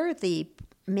Dreyer, the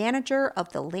manager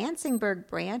of the Lansingburgh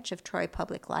branch of Troy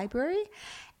Public Library,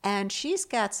 and she's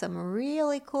got some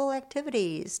really cool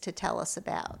activities to tell us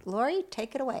about. Lori,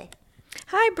 take it away.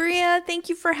 Hi, Bria. Thank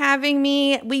you for having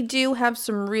me. We do have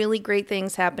some really great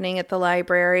things happening at the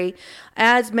library.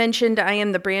 As mentioned, I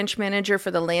am the branch manager for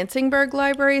the Lansingburgh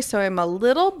Library, so I'm a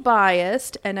little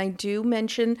biased, and I do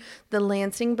mention the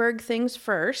Lansingburgh things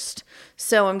first.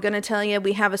 So I'm going to tell you,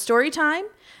 we have a story time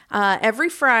every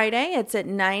Friday. It's at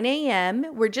 9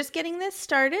 a.m. We're just getting this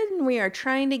started, and we are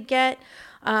trying to get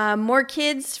more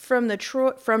kids from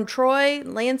Troy,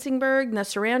 Lansingburgh, and the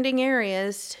surrounding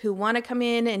areas who want to come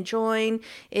in and join.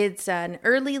 It's an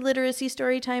early literacy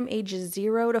story time, ages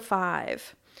 0 to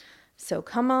 5. So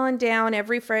come on down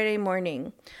every Friday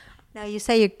morning. Now, you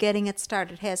say you're getting it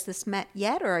started. Has this met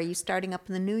yet, or are you starting up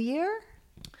in the new year?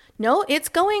 No, it's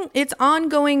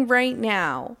ongoing right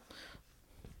now.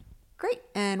 Great.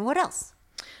 And what else?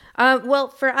 Well,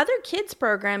 for other kids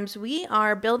programs, we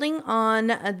are building on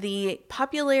the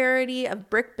popularity of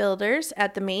brick builders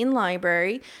at the main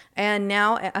library. And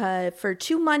now for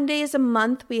 2 Mondays a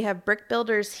month, we have brick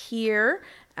builders here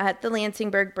at the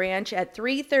Lansingburgh branch at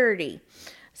 3:30.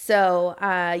 So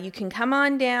you can come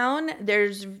on down.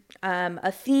 There's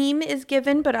a theme is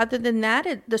given, but other than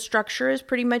that, the structure is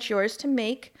pretty much yours to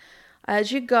make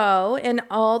as you go. And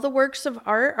all the works of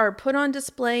art are put on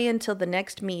display until the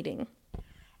next meeting.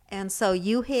 And so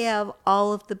you have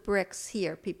all of the bricks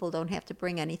here. People don't have to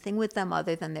bring anything with them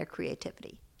other than their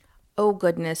creativity. Oh,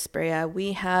 goodness, Bria.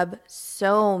 We have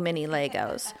so many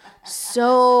Legos.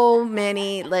 So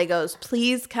many Legos.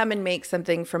 Please come and make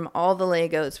something from all the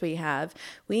Legos we have.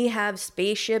 We have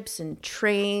spaceships and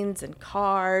trains and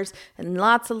cars and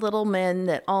lots of little men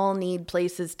that all need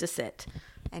places to sit.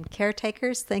 And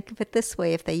caretakers, think of it this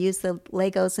way. If they use the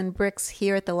Legos and bricks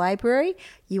here at the library,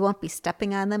 you won't be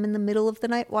stepping on them in the middle of the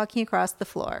night walking across the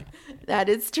floor. That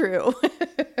is true.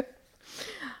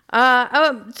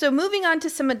 So moving on to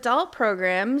some adult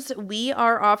programs, we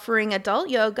are offering adult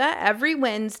yoga every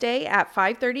Wednesday at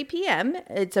 5:30 p.m.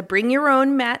 It's a bring your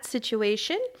own mat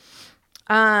situation.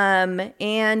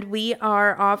 And we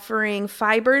are offering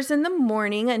Fibers in the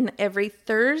Morning and every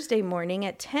Thursday morning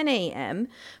at 10 a.m.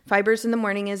 Fibers in the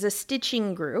Morning is a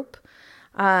stitching group.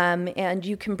 And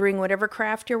you can bring whatever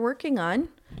craft you're working on.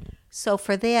 So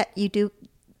for that,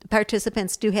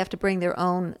 participants do have to bring their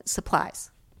own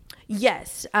supplies.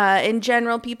 Yes. In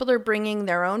general, people are bringing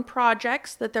their own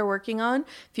projects that they're working on.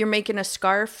 If you're making a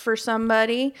scarf for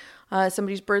somebody's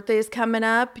birthday is coming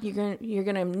up, you're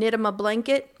gonna knit them a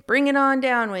blanket, bring it on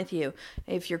down with you.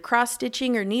 If you're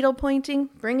cross-stitching or needle pointing,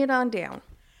 bring it on down.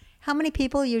 How many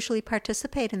people usually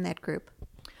participate in that group?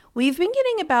 We've been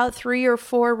getting about 3 or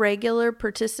 4 regular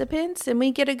participants, and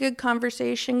we get a good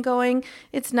conversation going.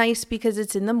 It's nice because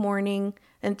it's in the morning,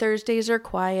 and Thursdays are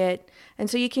quiet. And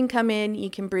so you can come in, you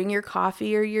can bring your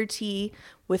coffee or your tea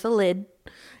with a lid,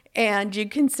 and you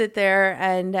can sit there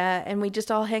and we just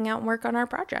all hang out and work on our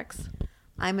projects.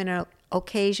 I'm in an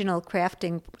occasional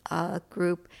crafting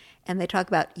group, and they talk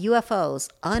about UFOs,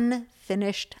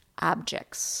 unfinished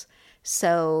objects.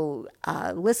 So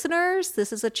listeners,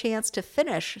 this is a chance to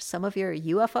finish some of your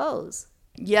UFOs.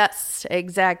 Yes,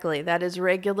 exactly. That is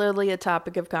regularly a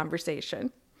topic of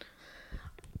conversation.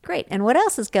 Great. And what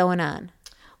else is going on?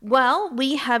 Well,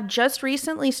 we have just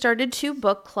recently started 2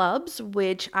 book clubs,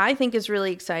 which I think is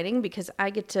really exciting because I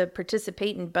get to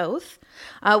participate in both.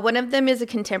 One of them is a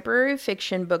contemporary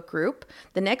fiction book group.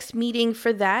 The next meeting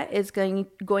for that is going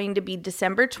to be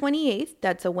December 28th.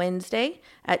 That's a Wednesday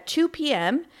at 2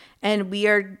 p.m. And we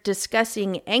are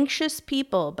discussing Anxious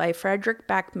People by Frederick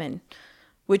Backman,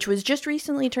 which was just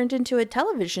recently turned into a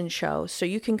television show. So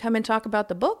you can come and talk about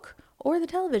the book or the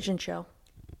television show.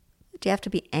 Do you have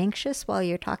to be anxious while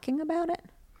you're talking about it?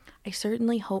 I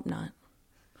certainly hope not.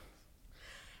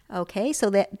 Okay,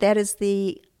 so that is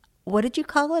the, what did you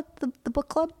call it, the book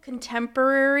club?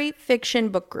 Contemporary fiction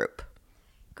book group.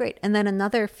 Great. And then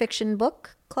another fiction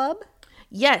book club?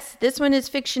 Yes, this one is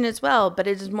fiction as well, but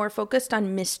it is more focused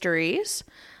on mysteries.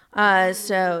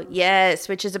 Yes,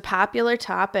 which is a popular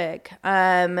topic.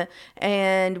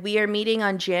 And we are meeting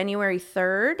on January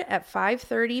 3rd at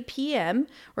 5:30 p.m.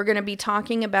 We're going to be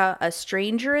talking about A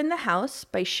Stranger in the House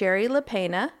by Sherry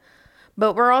LaPena.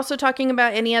 But we're also talking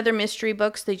about any other mystery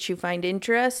books that you find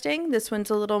interesting. This one's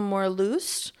a little more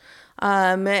loose.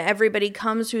 Everybody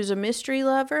comes who's a mystery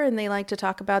lover and they like to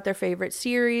talk about their favorite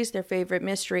series, their favorite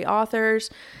mystery authors.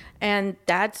 And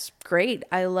that's great.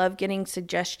 I love getting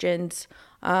suggestions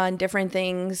on different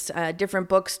things, different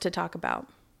books to talk about.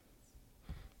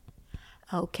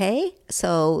 Okay,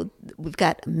 so we've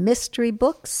got mystery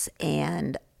books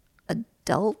and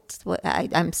adult,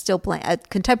 I'm still playing,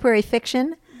 contemporary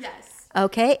fiction. Yes.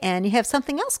 Okay, and you have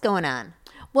something else going on.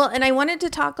 Well, and I wanted to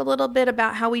talk a little bit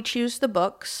about how we choose the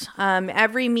books.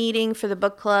 Every meeting for the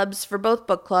book clubs, for both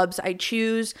book clubs, I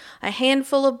choose a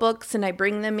handful of books and I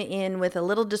bring them in with a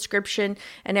little description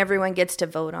and everyone gets to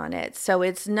vote on it. So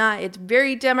it's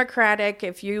very democratic.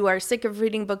 If you are sick of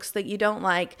reading books that you don't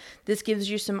like, this gives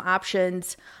you some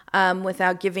options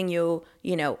without giving you,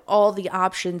 all the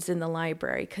options in the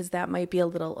library, because that might be a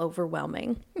little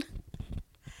overwhelming.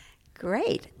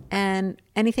 Great. And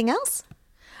anything else?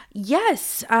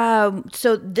 Yes.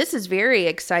 So this is very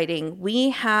exciting. We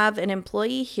have an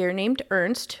employee here named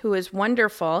Ernst who is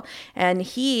wonderful, and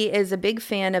he is a big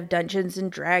fan of Dungeons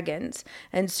and Dragons.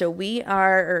 And so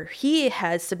he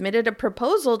has submitted a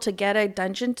proposal to get a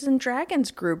Dungeons and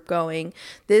Dragons group going.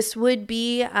 This would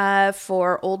be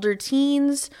for older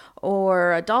teens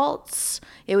or adults.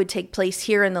 It would take place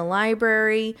here in the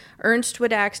library. Ernst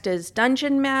would act as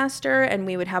dungeon master, and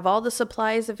we would have all the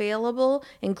supplies available,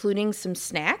 including some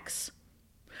snacks.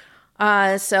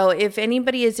 So if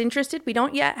anybody is interested, we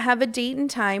don't yet have a date and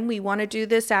time. We want to do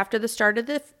this after the start of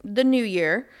the new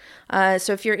year.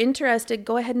 So if you're interested,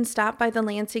 go ahead and stop by the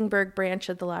Lansingburg branch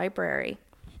of the library.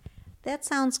 That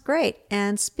sounds great.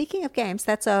 And speaking of games,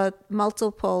 that's a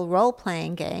multiple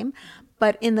role-playing game.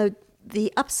 But in the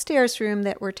upstairs room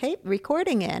that we're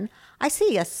recording in, I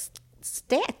see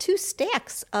two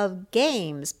stacks of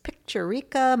games: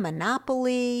 Picturica,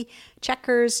 Monopoly,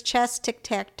 checkers, chess,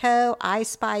 tic-tac-toe, I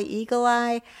Spy, Eagle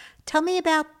Eye. Tell me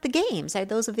about the games. Are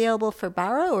those available for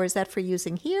borrow, or is that for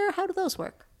using here? How do those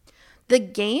work? The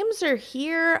games are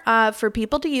here for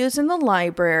people to use in the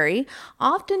library.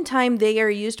 Oftentimes, they are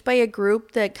used by a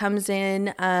group that comes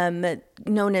in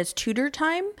known as Tutor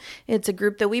Time. It's a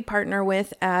group that we partner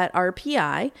with at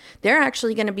RPI. They're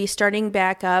actually going to be starting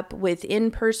back up with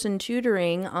in-person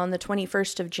tutoring on the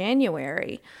 21st of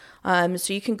January.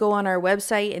 So you can go on our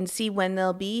website and see when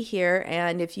they'll be here.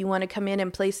 And if you want to come in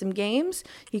and play some games,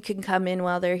 you can come in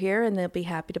while they're here and they'll be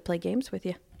happy to play games with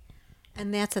you.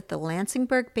 And that's at the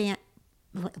Lansingburg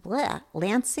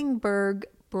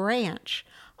branch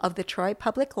of the Troy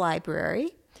Public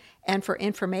Library. And for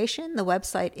information, the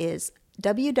website is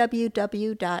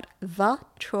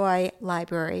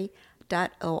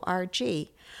www.thetroylibrary.org.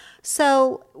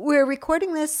 So we're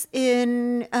recording this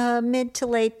in mid to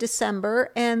late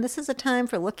December, and this is a time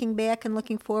for looking back and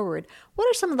looking forward. What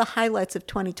are some of the highlights of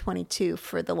 2022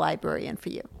 for the library and for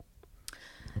you?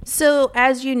 So,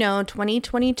 as you know,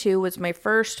 2022 was my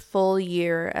first full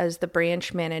year as the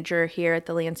branch manager here at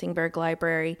the Lansingburg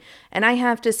Library. And I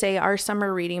have to say, our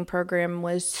summer reading program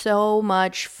was so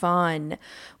much fun.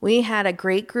 We had a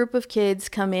great group of kids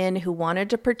come in who wanted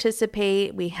to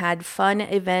participate. We had fun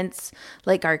events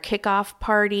like our kickoff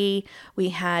party. We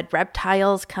had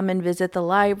reptiles come and visit the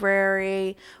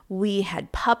library. We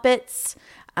had puppets.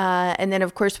 And then,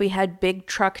 of course, we had Big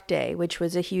Truck Day, which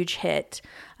was a huge hit.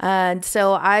 And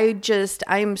so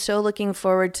I'm so looking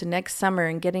forward to next summer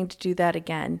and getting to do that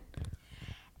again.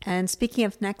 And speaking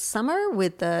of next summer,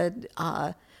 with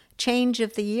the change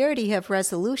of the year, do you have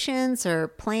resolutions or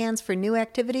plans for new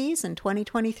activities in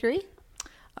 2023?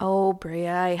 Oh,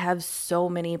 Bria, I have so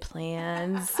many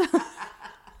plans.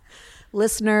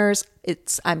 Listeners,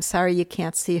 I'm sorry you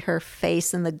can't see her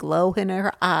face and the glow in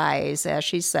her eyes as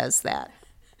she says that.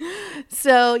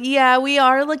 So, yeah, we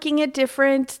are looking at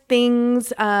different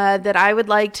things that I would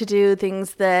like to do,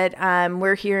 things that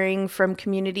we're hearing from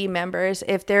community members.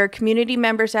 If there are community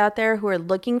members out there who are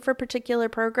looking for particular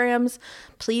programs,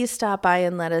 please stop by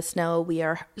and let us know. We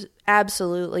are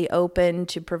absolutely open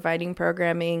to providing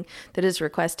programming that is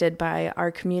requested by our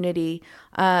community.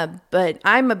 But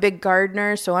I'm a big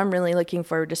gardener, so I'm really looking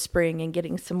forward to spring and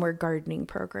getting some more gardening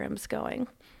programs going.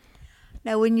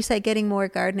 Now, when you say getting more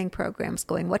gardening programs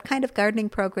going, what kind of gardening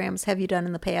programs have you done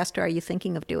in the past or are you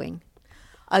thinking of doing?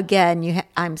 Again,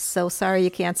 I'm so sorry you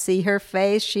can't see her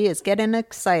face. She is getting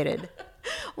excited.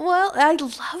 Well, I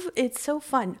love it's so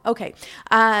fun. Okay.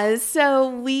 I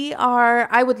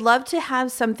would love to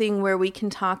have something where we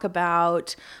can talk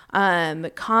about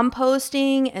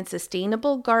composting and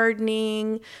sustainable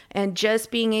gardening and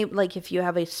just being able, like if you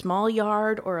have a small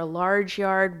yard or a large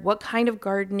yard, what kind of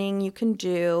gardening you can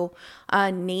do,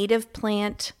 native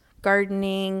plant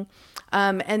gardening.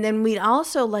 And then we'd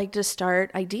also like to start,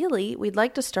 ideally, we'd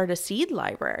like to start a seed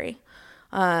library.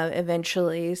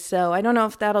 Eventually. So I don't know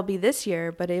if that'll be this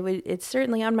year, but it's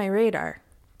certainly on my radar.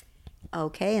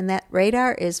 Okay, and that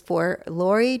radar is for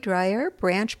Lori Dreyer,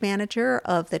 branch manager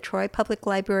of the Troy Public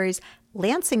Library's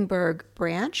Lansingburg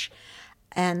branch.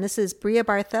 And this is Bria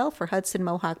Barthel for Hudson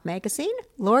Mohawk Magazine.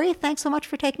 Lori, thanks so much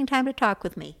for taking time to talk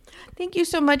with me. Thank you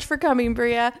so much for coming,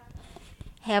 Bria.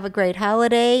 Have a great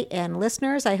holiday, and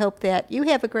listeners, I hope that you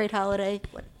have a great holiday,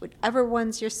 whatever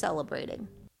ones you're celebrating.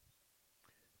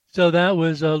 So that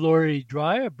was Lori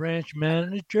Dreyer, branch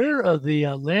manager of the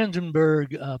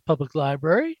Lansingburg Public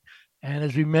Library. And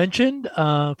as we mentioned,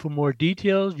 for more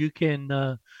details, you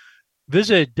can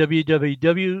visit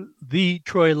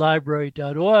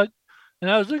www.thetroylibrary.org. And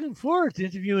I was looking forward to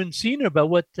interviewing Sina about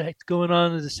what the heck's going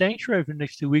on in the sanctuary for the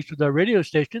next 2 weeks with our radio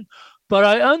station. But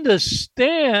I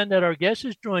understand that our guest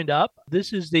has joined up.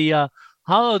 This is the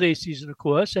holiday season, of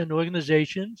course, and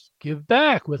organizations give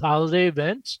back with holiday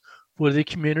events for the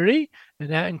community, and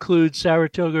that includes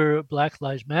Saratoga Black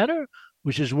Lives Matter,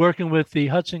 which is working with the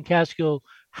Hudson Catskill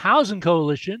Housing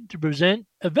Coalition to present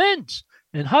events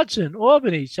in Hudson,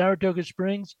 Albany, Saratoga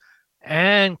Springs,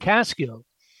 and Catskill.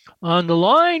 On the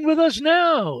line with us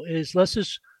now is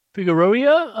Lexus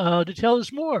Figueroa to tell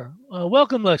us more.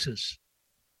 Welcome, Lexus.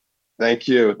 Thank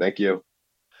you. Thank you.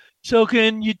 So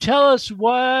can you tell us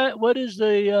what is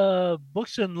the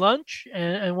Books and Lunch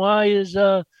and why is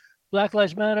Black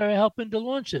Lives Matter helping to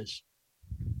launch this?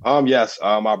 Yes,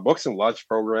 our Books and Lunch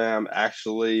program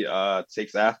actually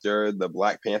takes after the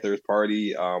Black Panthers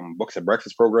Party Books and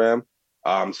Breakfast program.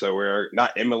 So we're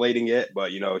not emulating it,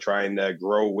 but trying to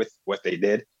grow with what they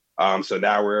did. So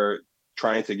now we're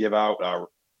trying to give out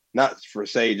not for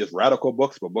say just radical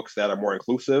books, but books that are more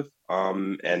inclusive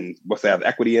and books that have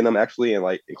equity in them actually, and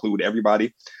like include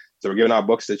everybody. So we're giving out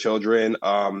books to children,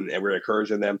 and we're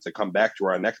encouraging them to come back to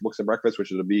our next Books and Breakfast, which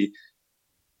will be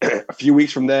a few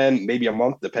weeks from then, maybe a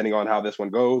month, depending on how this one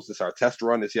goes. This is our test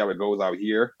run to see how it goes out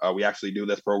here. We actually do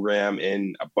this program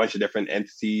in a bunch of different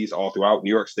entities all throughout New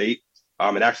York State,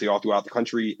 and actually all throughout the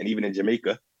country, and even in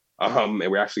Jamaica. And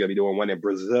we're actually going to be doing one in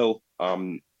Brazil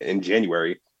in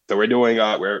January. So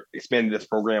we're expanding this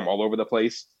program all over the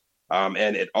place.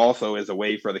 And it also is a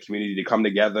way for the community to come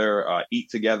together, eat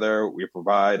together. We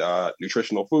provide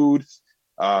nutritional foods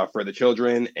for the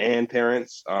children and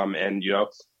parents. And,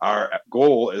 our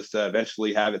goal is to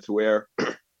eventually have it to where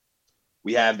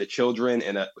we have the children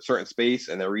in a certain space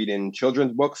and they're reading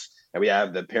children's books. And we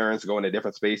have the parents go in a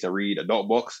different space and read adult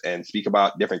books and speak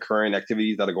about different current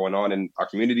activities that are going on in our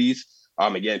communities.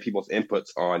 Again, people's inputs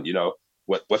on,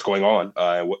 what's going on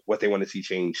and what they want to see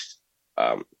changed.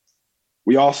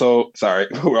 We also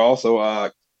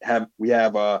have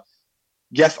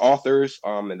guest authors,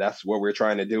 and that's what we're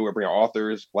trying to do. We're bringing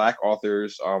authors, Black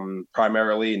authors,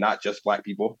 primarily, not just Black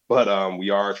people, but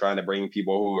we are trying to bring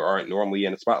people who aren't normally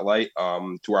in the spotlight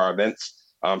to our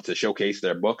events to showcase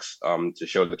their books, to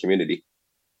show the community.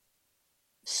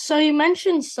 So you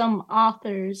mentioned some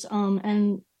authors,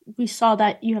 and we saw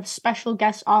that you have special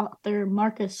guest author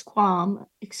Marcus Quam,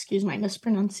 excuse my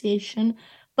mispronunciation,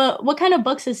 but what kind of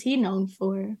books is he known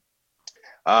for?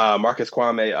 Marcus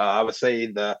Kwame, I would say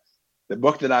the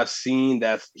book that I've seen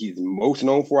that he's most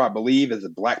known for, I believe, is a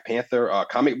Black Panther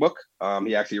comic book.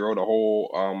 He actually wrote a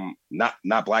whole,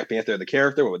 not Black Panther the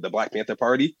character, but the Black Panther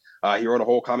Party. He wrote a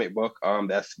whole comic book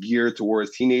that's geared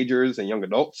towards teenagers and young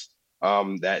adults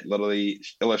that literally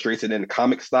illustrates it in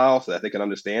comic style so that they can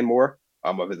understand more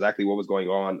of exactly what was going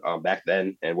on back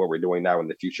then and what we're doing now in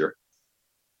the future.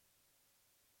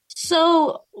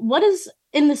 So, what is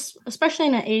in this, especially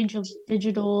in an age of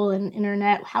digital and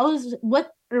internet,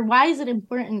 why is it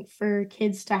important for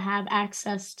kids to have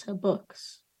access to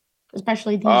books,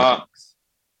 especially these Uh, books?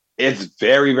 it's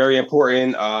very, very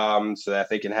important so that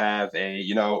they can have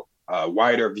a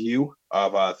wider view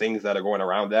of things that are going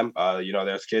around them.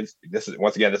 There's kids. This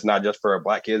is not just for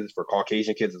Black kids, it's for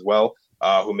Caucasian kids as well,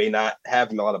 who may not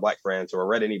have a lot of Black friends or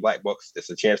read any Black books. It's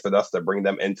a chance for us to bring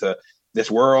them into this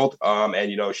world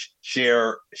and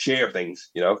share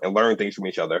things, and learn things from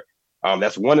each other.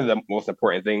 That's one of the most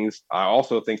important things. I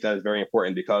also think that is very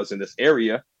important because in this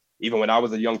area, even when I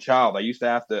was a young child, I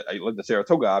lived in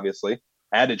Saratoga, obviously.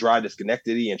 I had to drive to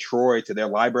Schenectady and Troy to their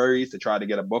libraries to try to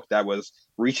get a book that was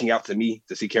reaching out to me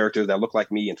to see characters that look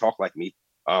like me and talk like me.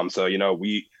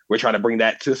 We're trying to bring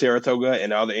that to Saratoga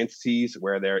and other entities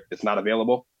where it's not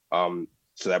available,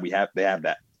 so that they have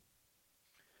that.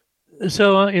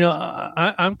 So,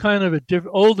 I'm kind of a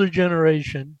older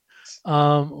generation,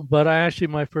 but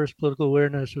my first political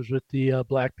awareness was with the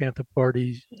Black Panther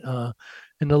Party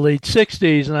in the late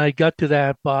 60s. And I got to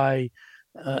that by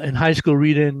in high school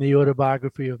reading the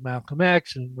autobiography of Malcolm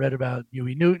X and read about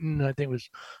Huey Newton. I think it was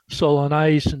Soul on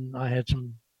Ice. And I had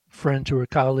some friends who were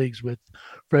colleagues with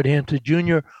Fred Hampton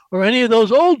Jr. Or any of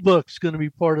those old books going to be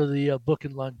part of the book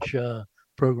and lunch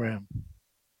program?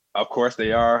 Of course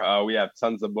they are. We have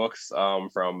tons of books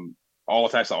from all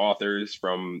types of authors,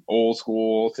 from old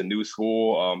school to new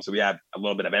school. So we have a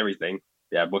little bit of everything.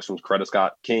 We have books from Coretta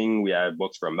Scott King. We have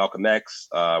books from Malcolm X.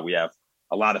 We have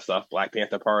a lot of stuff. Black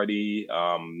Panther Party.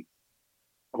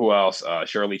 Who else?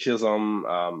 Shirley Chisholm.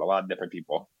 A lot of different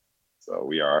people. So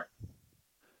we are.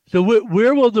 So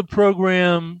where will the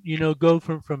program, go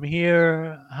from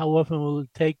here? How often will it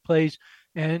take place?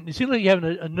 And it seems like you have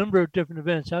a number of different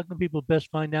events. How can people best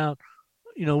find out,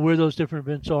 where those different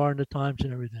events are and the times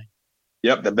and everything?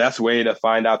 Yep, the best way to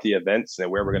find out the events and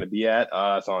where we're going to be at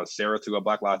is on Saratoga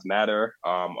Black Lives Matter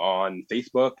on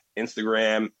Facebook,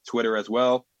 Instagram, Twitter as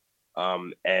well.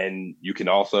 And you can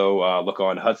also look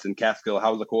on Hudson Catskill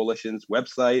Housing Coalition's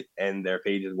website and their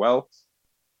page as well.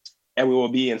 And we will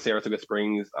be in Saratoga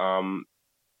Springs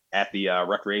at the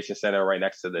Recreation Center right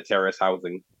next to the Terrace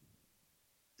Housing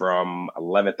from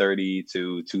 11:30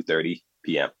 to 2:30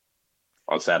 p.m.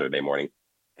 on Saturday morning.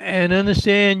 And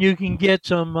understand you can get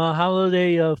some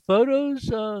holiday photos,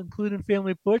 including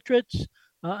family portraits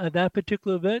at that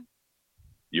particular event.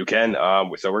 You can.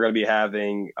 So we're going to be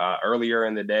having earlier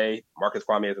in the day. Marcus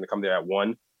Kwame is going to come there at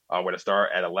 1. We're going to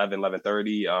start at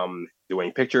 11:30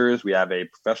 doing pictures. We have a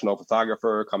professional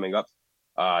photographer coming up.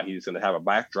 He's going to have a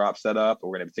backdrop set up.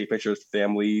 We're going to take pictures for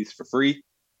families for free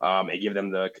and give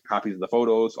them the copies of the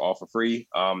photos all for free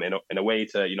in a way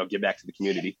to, give back to the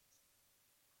community.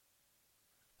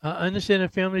 I understand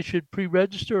that families should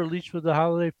pre-register, at least for the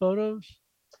holiday photos.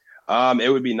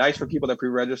 It would be nice for people to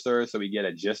pre-register so we get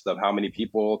a gist of how many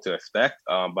people to expect.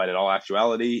 But in all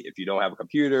actuality, if you don't have a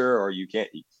computer or you can't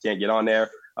get on there,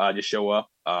 just show up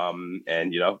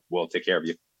and we'll take care of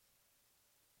you.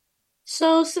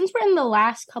 So, since we're in the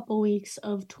last couple weeks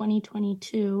of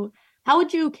 2022, how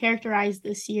would you characterize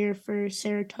this year for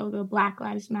Saratoga Black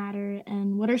Lives Matter,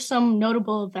 and what are some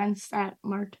notable events that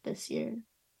marked this year?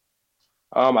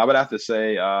 I would have to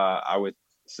say, I would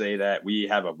say that we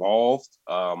have evolved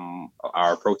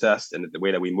our protest and the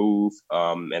way that we move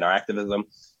and our activism.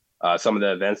 Some of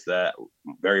the events that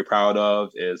I'm very proud of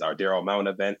is our Darrell Mount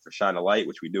event for Shine a Light,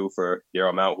 which we do for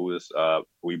Darrell Mount, who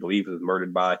we believe was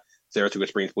murdered by Saratoga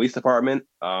Springs Police Department.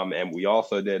 And we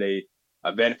also did a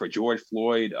event for George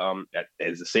Floyd at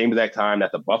the same exact time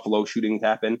that the Buffalo shootings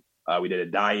happened. We did a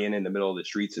die-in the middle of the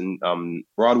streets in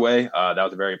Broadway. That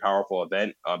was a very powerful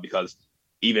event because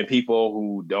even people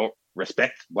who don't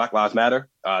respect Black Lives Matter,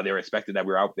 they were expected that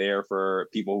we were out there for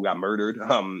people who got murdered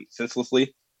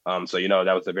senselessly. So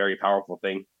that was a very powerful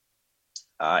thing.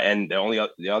 And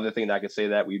the other thing that I could say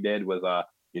that we did was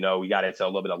we got into a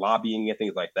little bit of lobbying and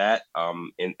things like that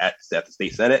at the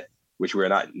state senate, which we're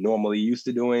not normally used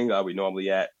to doing. We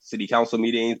normally at city council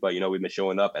meetings, but we've been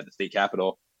showing up at the state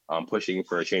capitol pushing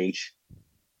for a change.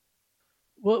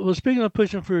 Well, speaking of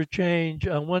pushing for a change,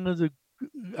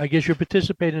 I guess you're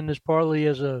participating in this partly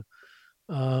as a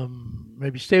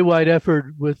maybe statewide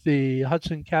effort with the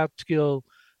Hudson Catskill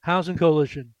Housing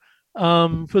Coalition.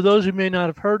 For those who may not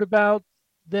have heard about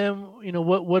them,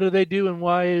 what do they do and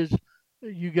why is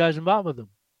you guys involved with them?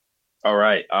 All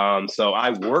right. So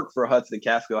I work for Hudson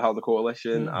Catskill Housing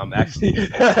Coalition. I'm actually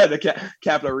the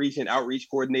Capital Region Outreach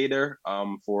Coordinator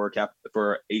for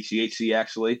HCHC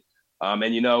actually.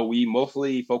 And we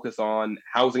mostly focus on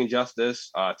housing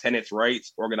justice, tenants'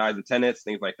 rights, organizing tenants,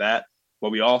 things like that. but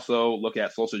we also look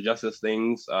at social justice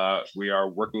things. We are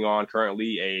working on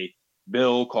currently a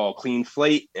bill called Clean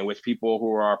Slate, in which people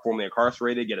who are formerly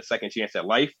incarcerated get a second chance at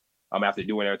life. After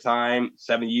doing their time,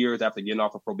 7 years after getting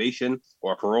off of probation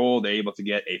or parole, they're able to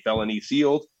get a felony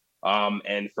sealed.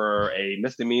 And for a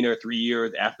misdemeanor, 3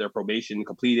 years after probation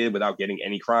completed without getting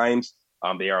any crimes,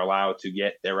 they are allowed to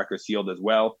get their record sealed as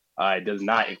well. It does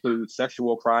not include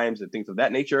sexual crimes and things of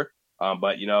that nature.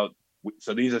 But,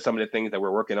 so these are some of the things that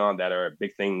we're working on that are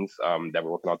big things that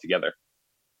we're working on together.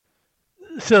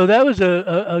 So that was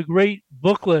a great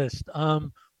book list.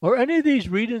 Are any of these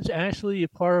readings actually a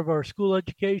part of our school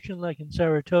education, like in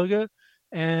Saratoga?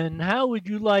 And how would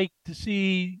you like to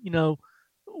see,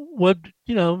 what,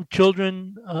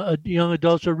 children, young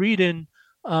adults are reading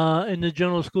in the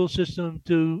general school system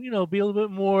to, be a little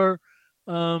bit more,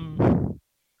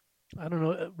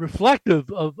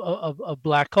 reflective of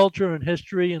Black culture and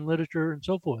history and literature and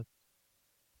so forth?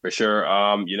 For sure.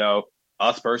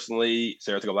 Us personally,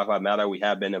 Saratoga Black Lives Matter, we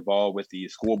have been involved with the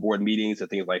school board meetings and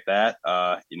things like that.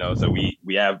 So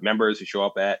we have members who show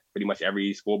up at pretty much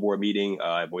every school board meeting,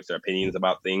 voice their opinions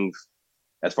about things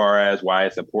as far as why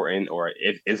it's important or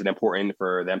if is it important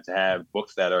for them to have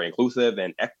books that are inclusive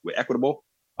and equitable.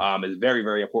 It's very,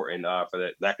 very important for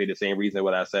exactly the same reason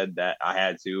what I said, that I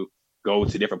had to go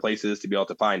to different places to be able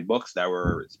to find books that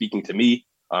were speaking to me.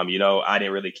 I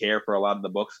didn't really care for a lot of the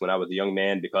books when I was a young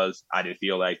man because I didn't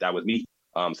feel like that was me.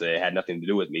 So it had nothing to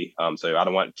do with me. So I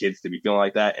don't want kids to be feeling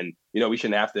like that. And, we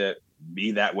shouldn't have to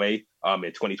be that way in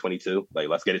 2022. Like,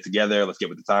 let's get it together. Let's get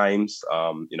with the times.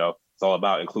 It's all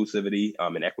about inclusivity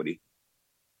and equity.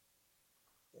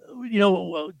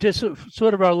 Just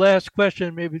sort of our last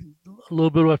question, maybe a little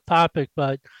bit off topic,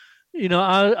 but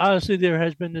honestly, there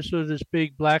has been this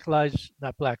big Black Lives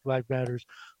Matters,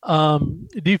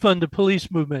 defund the police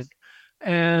movement.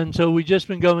 And so we've just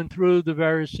been going through the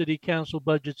various city council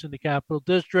budgets in the Capital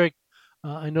District.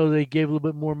 I know they gave a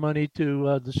little bit more money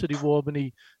to the City of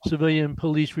Albany Civilian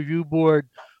Police Review Board.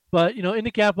 But, in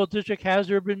the Capital District, has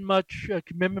there been much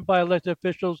commitment by elected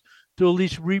officials to at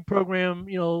least reprogram,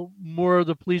 more of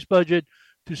the police budget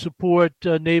to support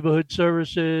neighborhood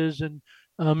services and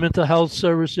mental health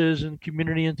services and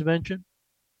community intervention?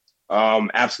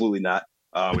 Absolutely not.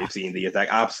 We've seen the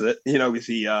exact opposite. We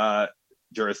see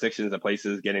jurisdictions and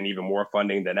places getting even more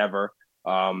funding than ever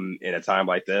in a time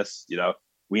like this.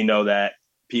 We know that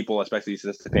people, especially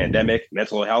since the pandemic,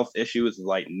 mental health issues is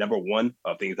like number one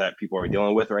of things that people are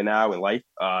dealing with right now in life.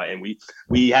 And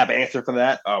we have an answer for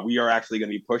that. We are actually going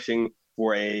to be pushing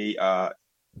for a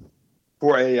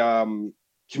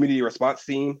community response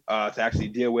team to actually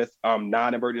deal with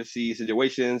non-emergency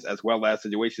situations as well as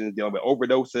situations dealing with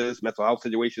overdoses, mental health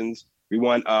situations. We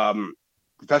want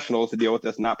professionals to deal with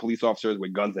this, not police officers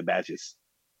with guns and badges.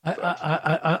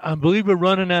 I believe we're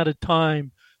running out of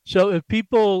time. So if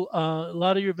people, a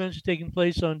lot of your events are taking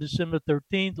place on December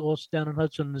 13th, also down in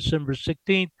Hudson on December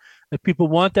 16th. If people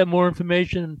want that more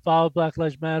information and follow Black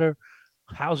Lives Matter,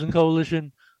 Housing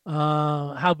Coalition,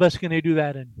 how best can they do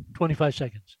that in 25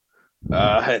 seconds?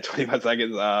 25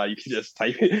 seconds, you can just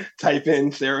type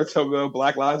in Saratoga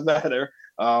Black Lives Matter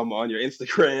on your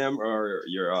Instagram or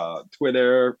your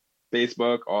Twitter,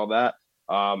 Facebook, all that.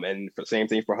 And for same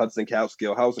thing for Hudson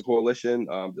Catskill Housing Coalition,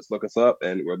 just look us up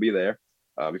and we'll be there.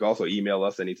 You can also email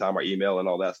us anytime, our email and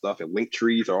all that stuff. And link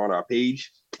trees are on our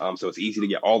page. So it's easy to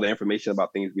get all the information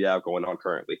about things we have going on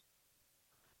currently.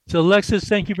 So Alexis,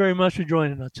 thank you very much for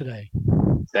joining us today.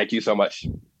 Thank you so much.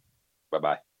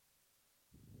 Bye-bye.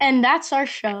 And that's our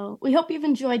show. We hope you've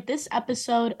enjoyed this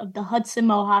episode of the Hudson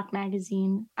Mohawk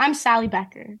Magazine. I'm Sally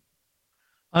Becker.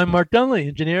 I'm Mark Dunley,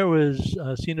 engineer with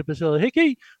Sina Priscilla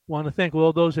Hickey. Want to thank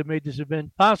all those who made this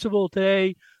event possible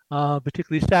today,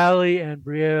 particularly Sally and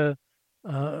Bria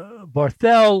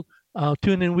Barthel.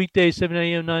 Tune in weekdays, 7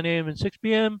 a.m., 9 a.m., and 6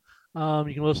 p.m.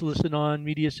 You can also listen on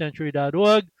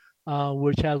MediaCentury.org,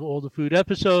 which has all the food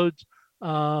episodes.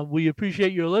 We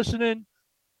appreciate your listening.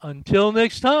 Until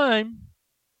next time.